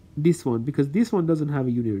this one, because this one doesn't have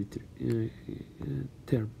a unary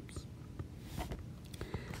terms.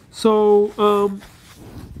 So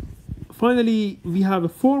finally, we have a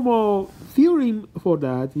formal theorem for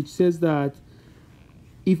that, which says that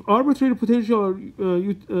if arbitrary potential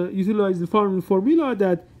utilize the following formula,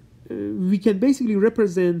 that we can basically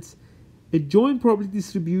represent a joint probability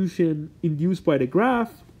distribution induced by the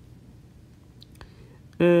graph,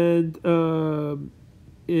 and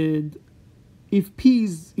if P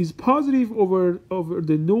is positive over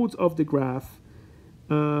the nodes of the graph,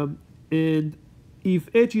 and if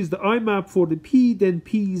H is the IMAP for the P, then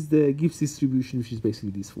P is the Gibbs distribution, which is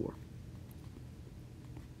basically this form.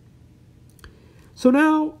 So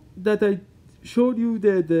now that I showed you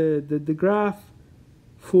the graph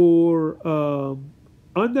for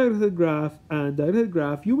undirected graph and directed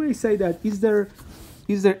graph, you may say that is there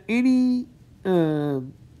any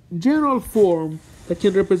general form that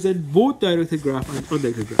can represent both directed graph and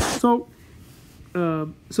undirected graph? So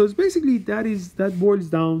it's basically that boils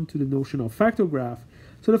down to the notion of factor graph.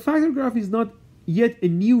 So the factor graph is not yet a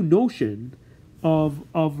new notion of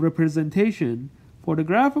representation for the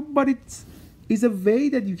graph, but it's a way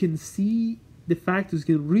that you can see the factors,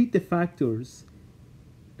 you can read the factors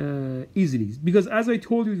easily. Because as I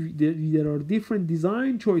told you, there are different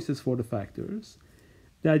design choices for the factors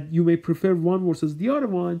that you may prefer one versus the other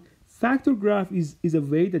one. Factor graph is a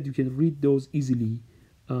way that you can read those easily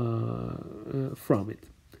from it.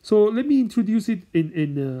 So let me introduce it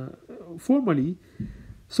in formally.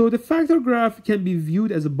 So the factor graph can be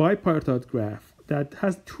viewed as a bipartite graph that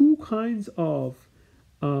has two kinds of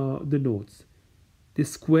the nodes: the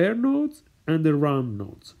square nodes and the round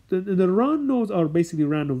nodes. The round nodes are basically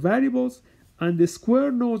random variables, and the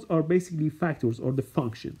square nodes are basically factors or the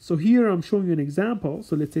functions. So here I'm showing you an example.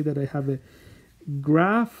 So let's say that I have a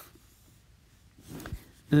graph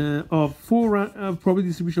of probability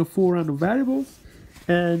distribution of 4 random variables,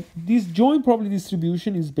 and this joint probability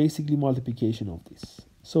distribution is basically multiplication of this.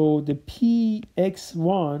 So the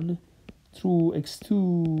Px1 through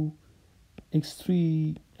x2,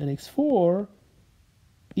 x3, and x4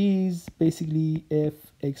 is basically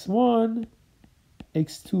fx1,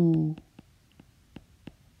 x2,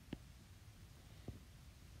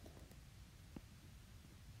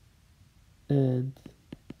 and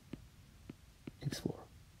x4.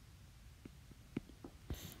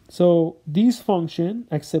 So this function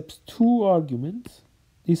accepts two arguments.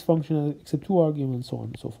 This function accepts two arguments, so on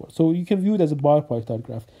and so forth. So you can view it as a bipartite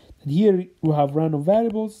graph. And here you have random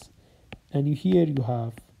variables, and here you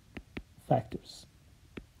have factors.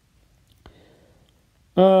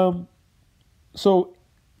 So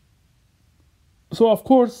of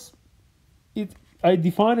course, I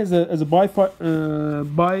define as a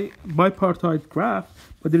bipartite graph,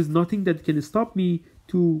 but there is nothing that can stop me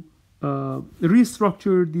to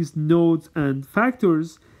restructure these nodes and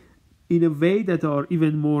factors in a way that are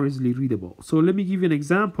even more easily readable. So let me give you an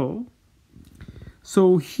example.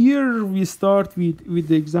 So here we start with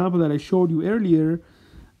the example that I showed you earlier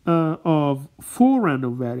of 4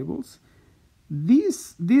 random variables.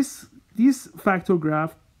 This factor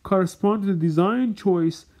graph corresponds to the design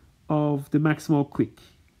choice of the maximal click.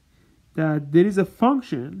 That there is a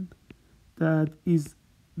function that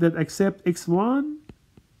accepts x1,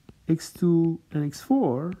 x2, and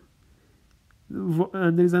x4,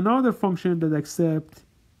 and there is another function that accepts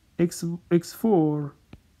x4,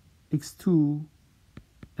 x2,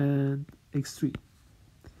 and x3.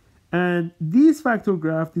 And these factor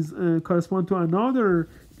graph correspond to another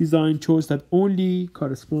design choice that only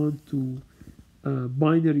correspond to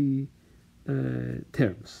binary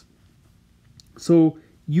terms. So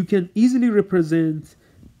you can easily represent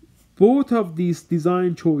both of these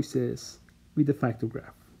design choices with the factor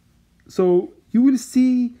graph. So you will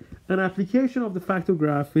see an application of the factor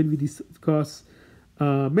graph when we discuss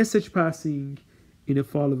message passing in the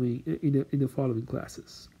following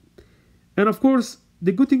classes. And of course,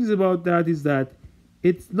 the good things about that is that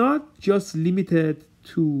it's not just limited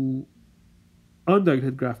to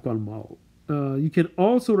undirected graphical model. You can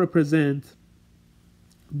also represent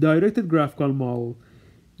directed graphical model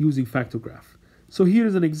using factor graph. So here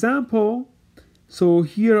is an example. So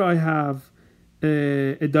here I have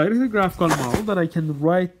a directed graphical model that I can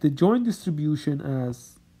write the joint distribution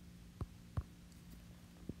as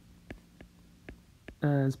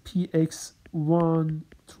px1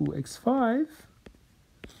 through x5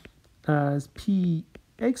 as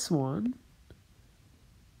px1,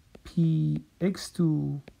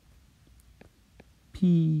 px2,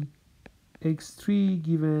 p x3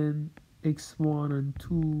 given x1 and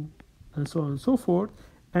 2 and so on and so forth,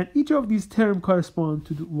 and each of these terms correspond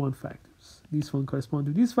to the one factors. This one correspond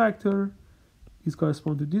to this factor, this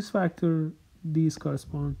correspond to this factor, these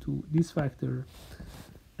correspond to this factor,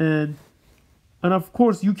 and of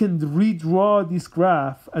course you can redraw this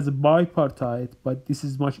graph as a bipartite, but this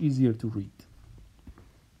is much easier to read.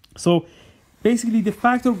 So basically the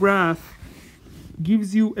factor graph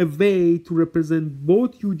gives you a way to represent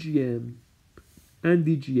both UGM and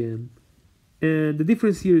DGM, and the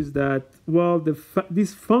difference here is that while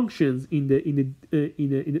these functions in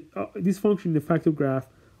this function in the factor graph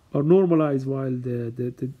are normalized, while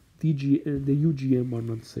the UGM are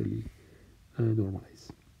not necessarily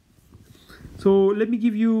normalized. So let me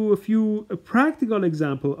give you a practical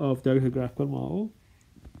example of directed graphical model.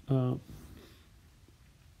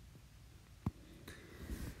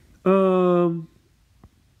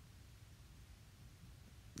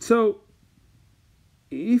 So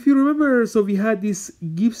if you remember, so we had this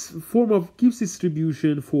form of Gibbs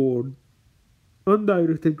distribution for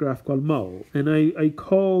undirected graphical model, and I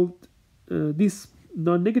called this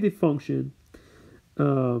non-negative function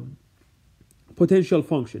potential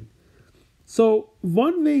function. So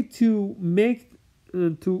one way to make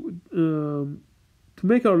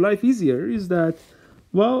our life easier is that,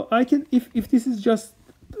 well, I can, if this is just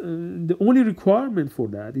the only requirement for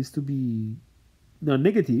that is to be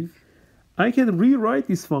non-negative, I can rewrite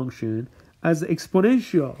this function as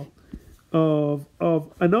exponential of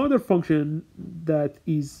another function that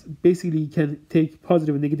is basically can take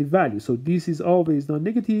positive and negative values. So this is always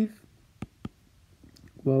non-negative.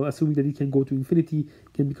 Well, assuming that it can go to infinity,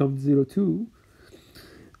 can become 0 too.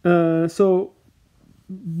 But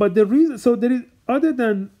the reason, so there is, other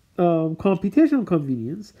than computational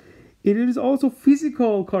convenience, it is also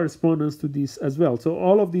physical correspondence to this as well. So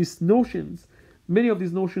all of these notions, many of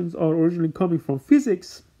these notions are originally coming from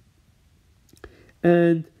physics,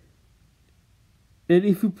 and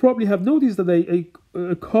if you probably have noticed that I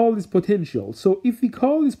call this potential. So if we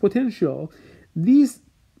call this potential, this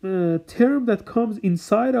term that comes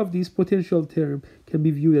inside of this potential term can be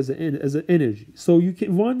viewed as an energy. So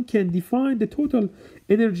one can define the total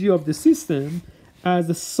energy of the system as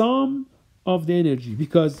the sum of the energy,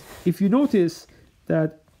 because if you notice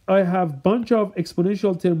that I have bunch of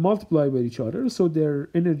exponential terms multiplied by each other, so their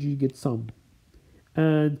energy gets summed.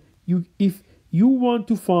 And if you want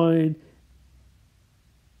to find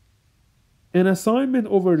an assignment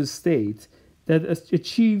over the state that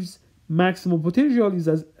achieves maximum potential, is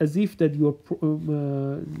as if that you are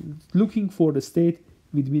looking for the state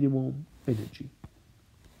with minimum energy.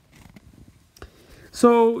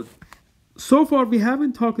 So far we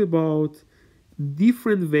haven't talked about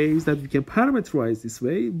different ways that we can parameterize this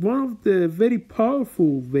way. One of the very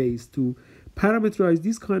powerful ways to parameterize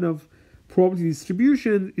this kind of probability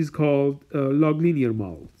distribution is called log linear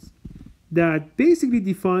models, that basically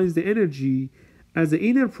defines the energy as the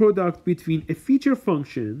inner product between a feature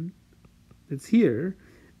function that's here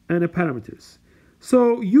and a parameters.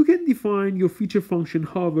 So you can define your feature function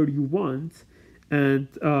however you want, and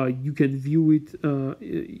you can view it.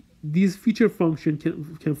 This feature function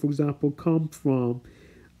can, for example, come from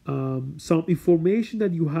some information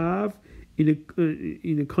that you have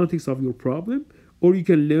in a context of your problem, or you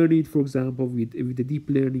can learn it, for example, with the deep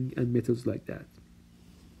learning and methods like that.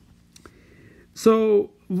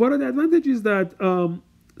 So what are the advantages that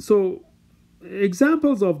so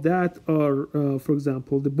examples of that are, for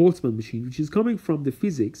example, the Boltzmann machine, which is coming from the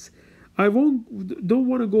physics. I don't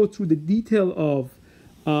want to go through the detail of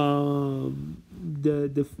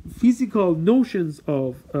the physical notions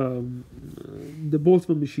of the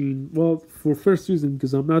Boltzmann machine. Well, for first reason,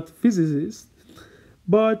 because I'm not a physicist,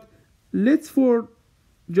 but let's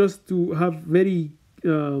just to have very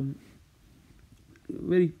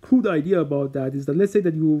crude idea about that, is that let's say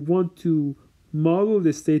that you want to model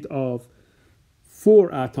the state of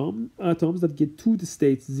 4 atoms that get to the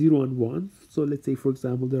states 0 and 1. So let's say, for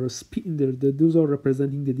example, there are those are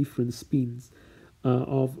representing the different spins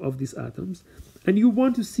of these atoms, and you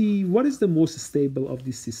want to see what is the most stable of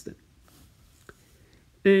this system.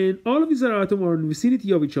 And all of these atoms are in the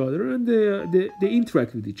vicinity of each other, and they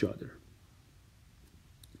interact with each other.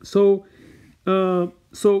 So the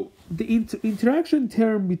interaction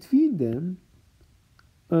term between them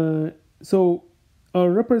are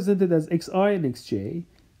represented as xi and xj.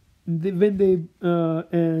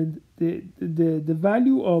 And the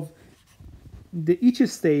value of each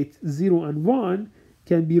state 0 and 1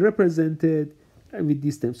 can be represented with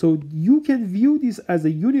this term. So you can view this as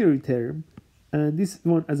a unary term, and this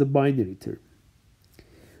one as a binary term.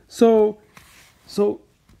 So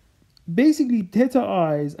basically theta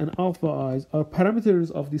i's and alpha i's are parameters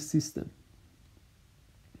of this system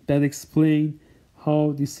that explain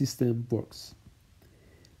how this system works.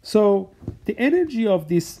 So the energy of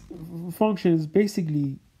this function is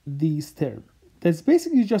basically this term. That's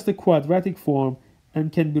basically just a quadratic form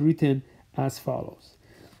and can be written as follows.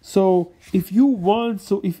 So if you want,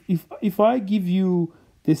 so if I give you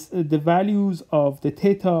this the values of the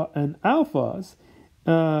theta and alphas,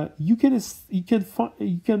 you can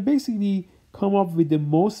basically come up with the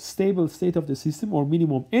most stable state of the system or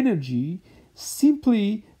minimum energy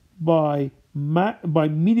simply by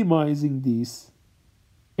minimizing this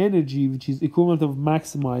energy, which is equivalent of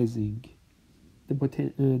maximizing the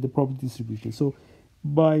probability distribution. So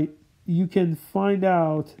you can find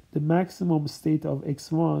out the maximum state of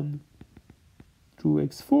x1 through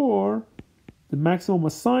x4, the maximum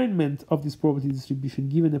assignment of this probability distribution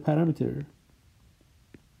given a parameter,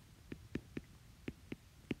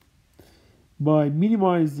 by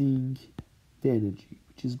minimizing the energy,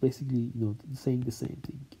 which is basically saying the same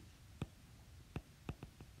thing.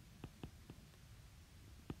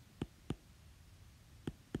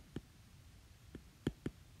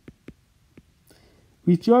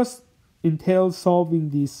 Which just entails solving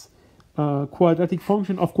this quadratic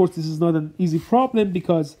function. Of course, this is not an easy problem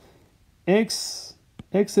because x's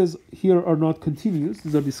here are not continuous;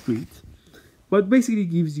 these are discrete. But basically,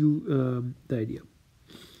 gives you the idea.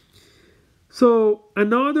 So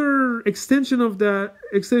another extension of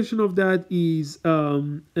that is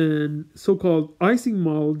an so-called icing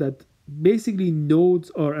model that basically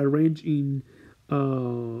nodes are arranged in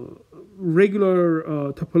regular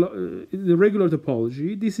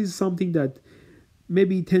topology. This is something that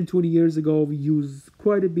maybe 10-20 years ago we used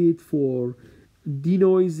quite a bit for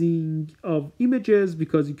denoising of images,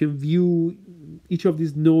 because you can view each of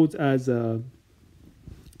these nodes as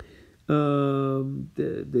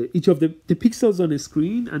each of the pixels on a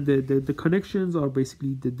screen, and the connections are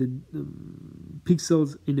basically the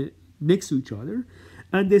pixels next to each other.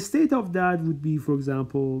 And the state of that would be, for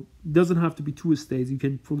example, doesn't have to be two states. You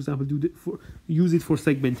can, for example, use it for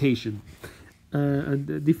segmentation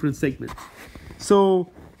and different segments. So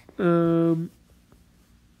why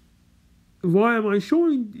am I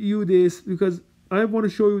showing you this? Because I want to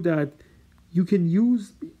show you that you can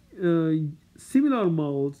use similar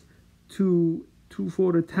models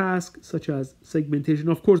for a task such as segmentation.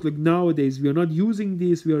 Of course, like nowadays we are not using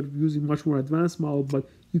this, we are using much more advanced model, but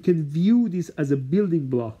you can view this as a building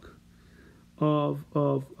block of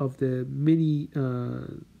the many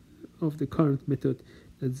of the current method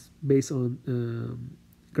that's based on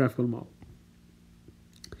graphical model.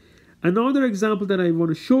 Another example that I want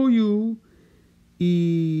to show you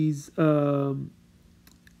is the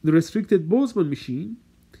restricted Boltzmann machine.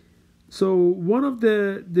 So one of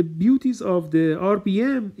the beauties of the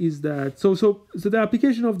RBM is that so the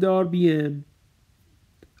application of the RBM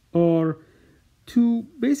are to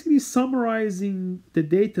basically summarizing the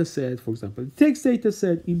data set, for example, the text data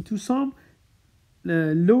set into some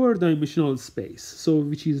lower dimensional space, so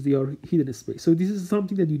which is the hidden space. So this is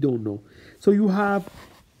something that you don't know. So you have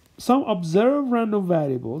some observed random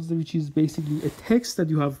variables, which is basically a text that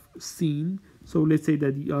you have seen. So let's say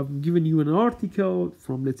that I've given you an article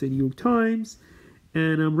from, let's say, New York Times,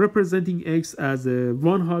 and I'm representing X as a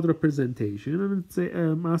one-hot representation, and let's say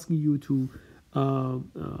I'm asking you to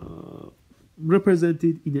represent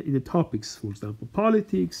it in the topics, for example,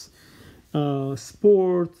 politics,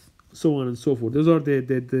 sport, so on and so forth. Those are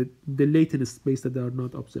the latent space that are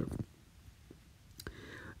not observed.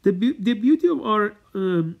 The beauty of our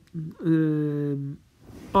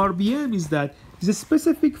RBM is that it's a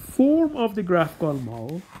specific form of the graphical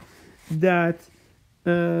model that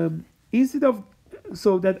that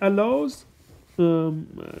allows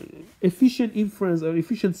efficient inference or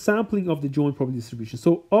efficient sampling of the joint probability distribution.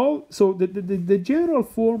 So the general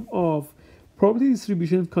form of probability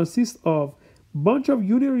distribution consists of bunch of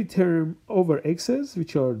unary term over x's,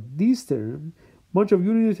 which are these term, bunch of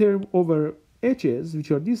unary term over h's, which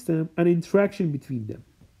are this term, and interaction between them.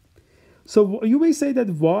 So you may say that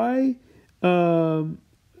why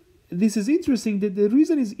this is interesting. The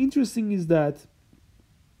reason is interesting is that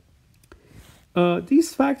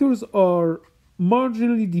these factors are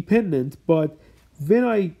marginally dependent, but when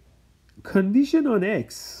I condition on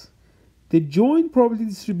x, the joint probability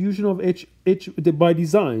distribution of by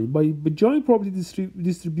design, by joint probability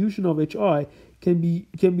distribution of hi can be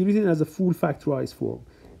written as a full factorized form,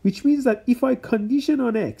 which means that if I condition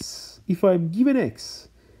on x, if I'm given x,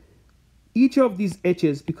 each of these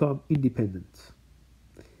h's become independent.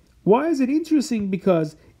 Why is it interesting?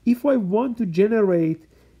 Because if I want to generate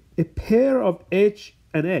a pair of h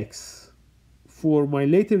and x for my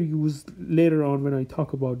later use later on when I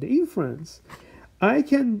talk about the inference, I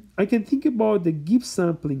can think about the Gibbs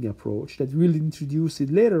sampling approach that we'll introduce it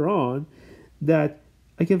later on, that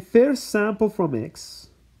I can first sample from X,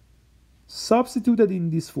 substitute it in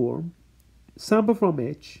this form, sample from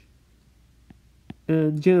H,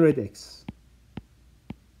 and generate X.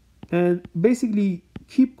 And basically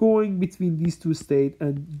keep going between these two states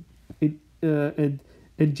and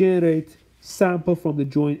generate sample from the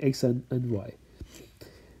joint X and Y.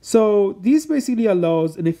 So this basically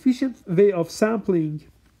allows an efficient way of sampling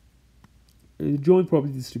joint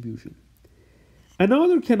probability distribution.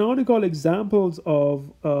 Another canonical examples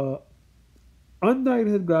of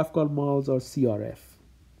undirected graphical models are CRF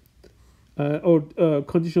or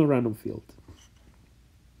conditional random field.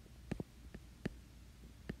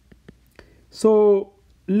 So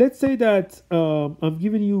let's say that I'm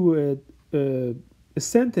giving you a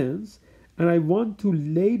sentence and I want to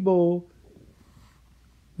label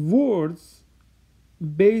words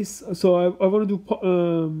based. So I want to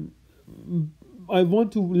do. I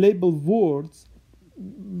want to label words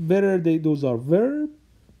whether those are verb,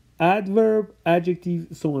 adverb, adjective,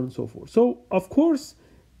 so on and so forth. So of course,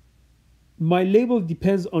 my label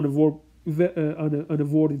depends on a verb on a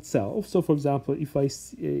word itself. So for example, if I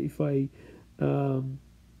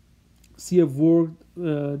see a word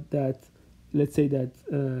that, let's say that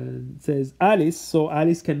says Alice, so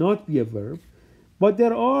Alice cannot be a verb. But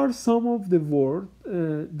there are some of the words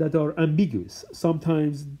that are ambiguous.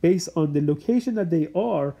 Sometimes based on the location that they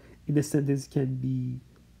are in a sentence can be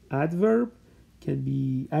adverb, can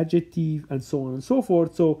be adjective, and so on and so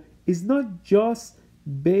forth. So it's not just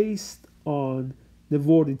based on the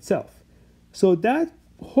word itself. So that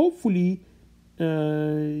hopefully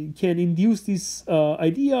can induce this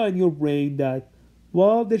idea in your brain that,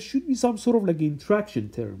 well, there should be some sort of like interaction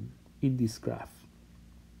term in this graph.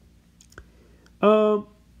 So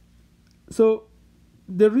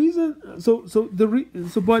the reason,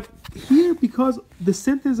 but here, because the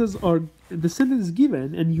sentence is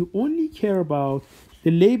given and you only care about the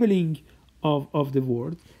labeling of the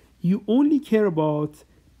word, you only care about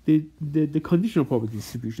the conditional probability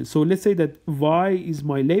distribution. So let's say that Y is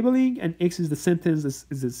my labeling and X is the sentence,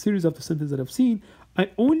 is a series of the sentences that I've seen. I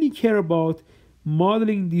only care about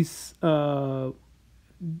modeling this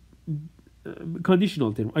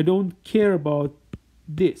conditional term. I don't care about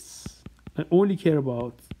this. I only care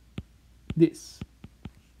about this.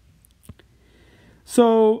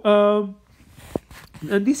 So,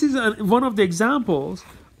 and this is one of the examples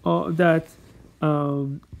that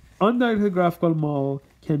undirected graphical model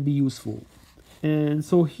can be useful. And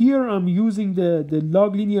so here I'm using the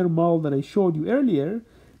log linear model that I showed you earlier.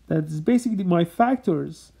 That is basically my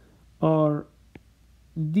factors are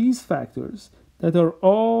these factors that are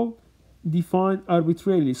all defined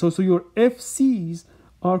arbitrarily. So your FCs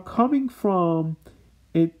are coming from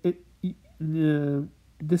the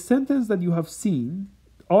sentence that you have seen,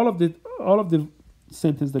 all of the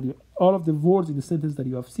sentence that all of the words in the sentence that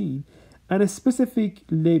you have seen, and a specific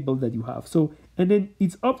label that you have. So, and then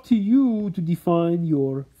it's up to you to define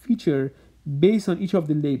your feature based on each of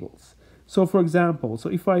the labels. So for example, so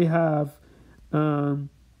if I have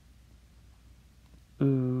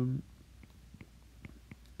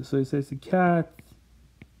so it says a cat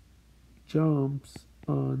jumps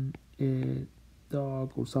on a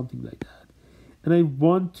dog or something like that, and I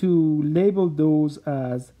want to label those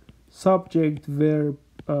as subject, verb,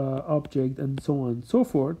 object, and so on and so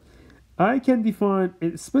forth. I can define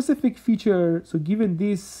a specific feature. So given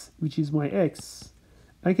this, which is my X,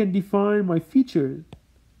 I can define my feature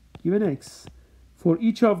given X for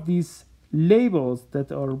each of these labels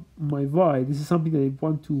that are my Y. This is something that I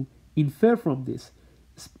want to infer from this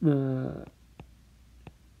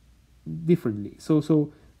differently.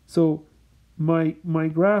 So my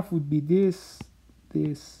graph would be this,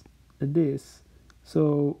 this, and this.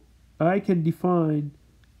 So I can define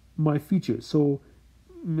my features so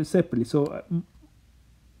separately. So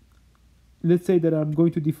let's say that I'm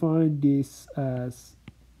going to define this as,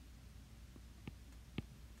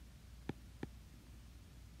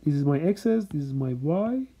 this is my X's, this is my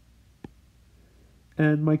Y,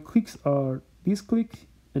 and my clicks are this click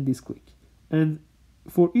and this click. And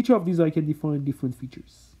for each of these, I can define different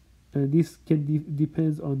features, and this can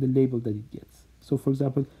depends on the label that it gets. So for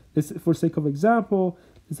example, let's, for sake of example,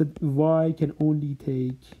 is that Y can only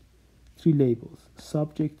take 3 labels: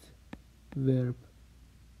 subject, verb,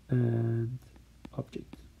 and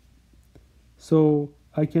object. So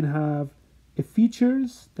I can have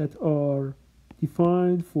features that are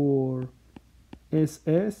defined for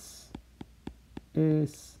SS,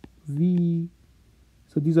 SV,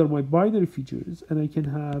 So these are my binary features, and I can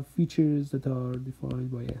have features that are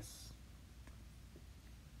defined by S.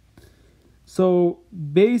 So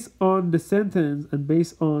based on the sentence and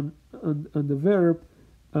based on the verb,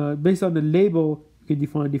 based on the label, you can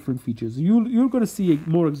define different features. You're going to see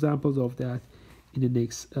more examples of that in the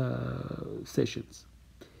next sessions.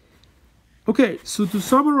 Okay, so to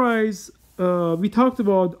summarize, we talked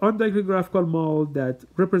about undirected graphical model that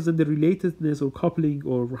represent the relatedness or coupling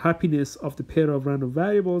or happiness of the pair of random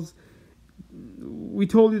variables. We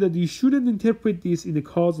told you that you shouldn't interpret this in a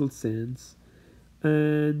causal sense,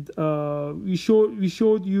 and we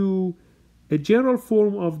showed you a general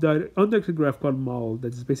form of the undirected graphical model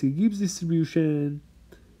that is basically Gibbs distribution,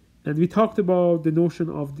 and we talked about the notion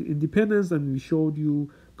of the independence, and we showed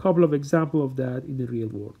you a couple of examples of that in the real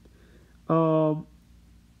world.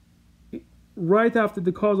 Right after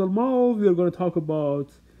the causal model, we are going to talk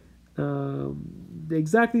about the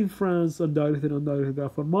exact inference on directed and undirected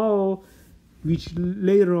graphical model, which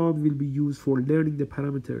later on will be used for learning the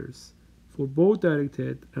parameters for both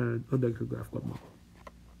directed and undirected graphical model.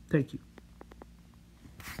 Thank you.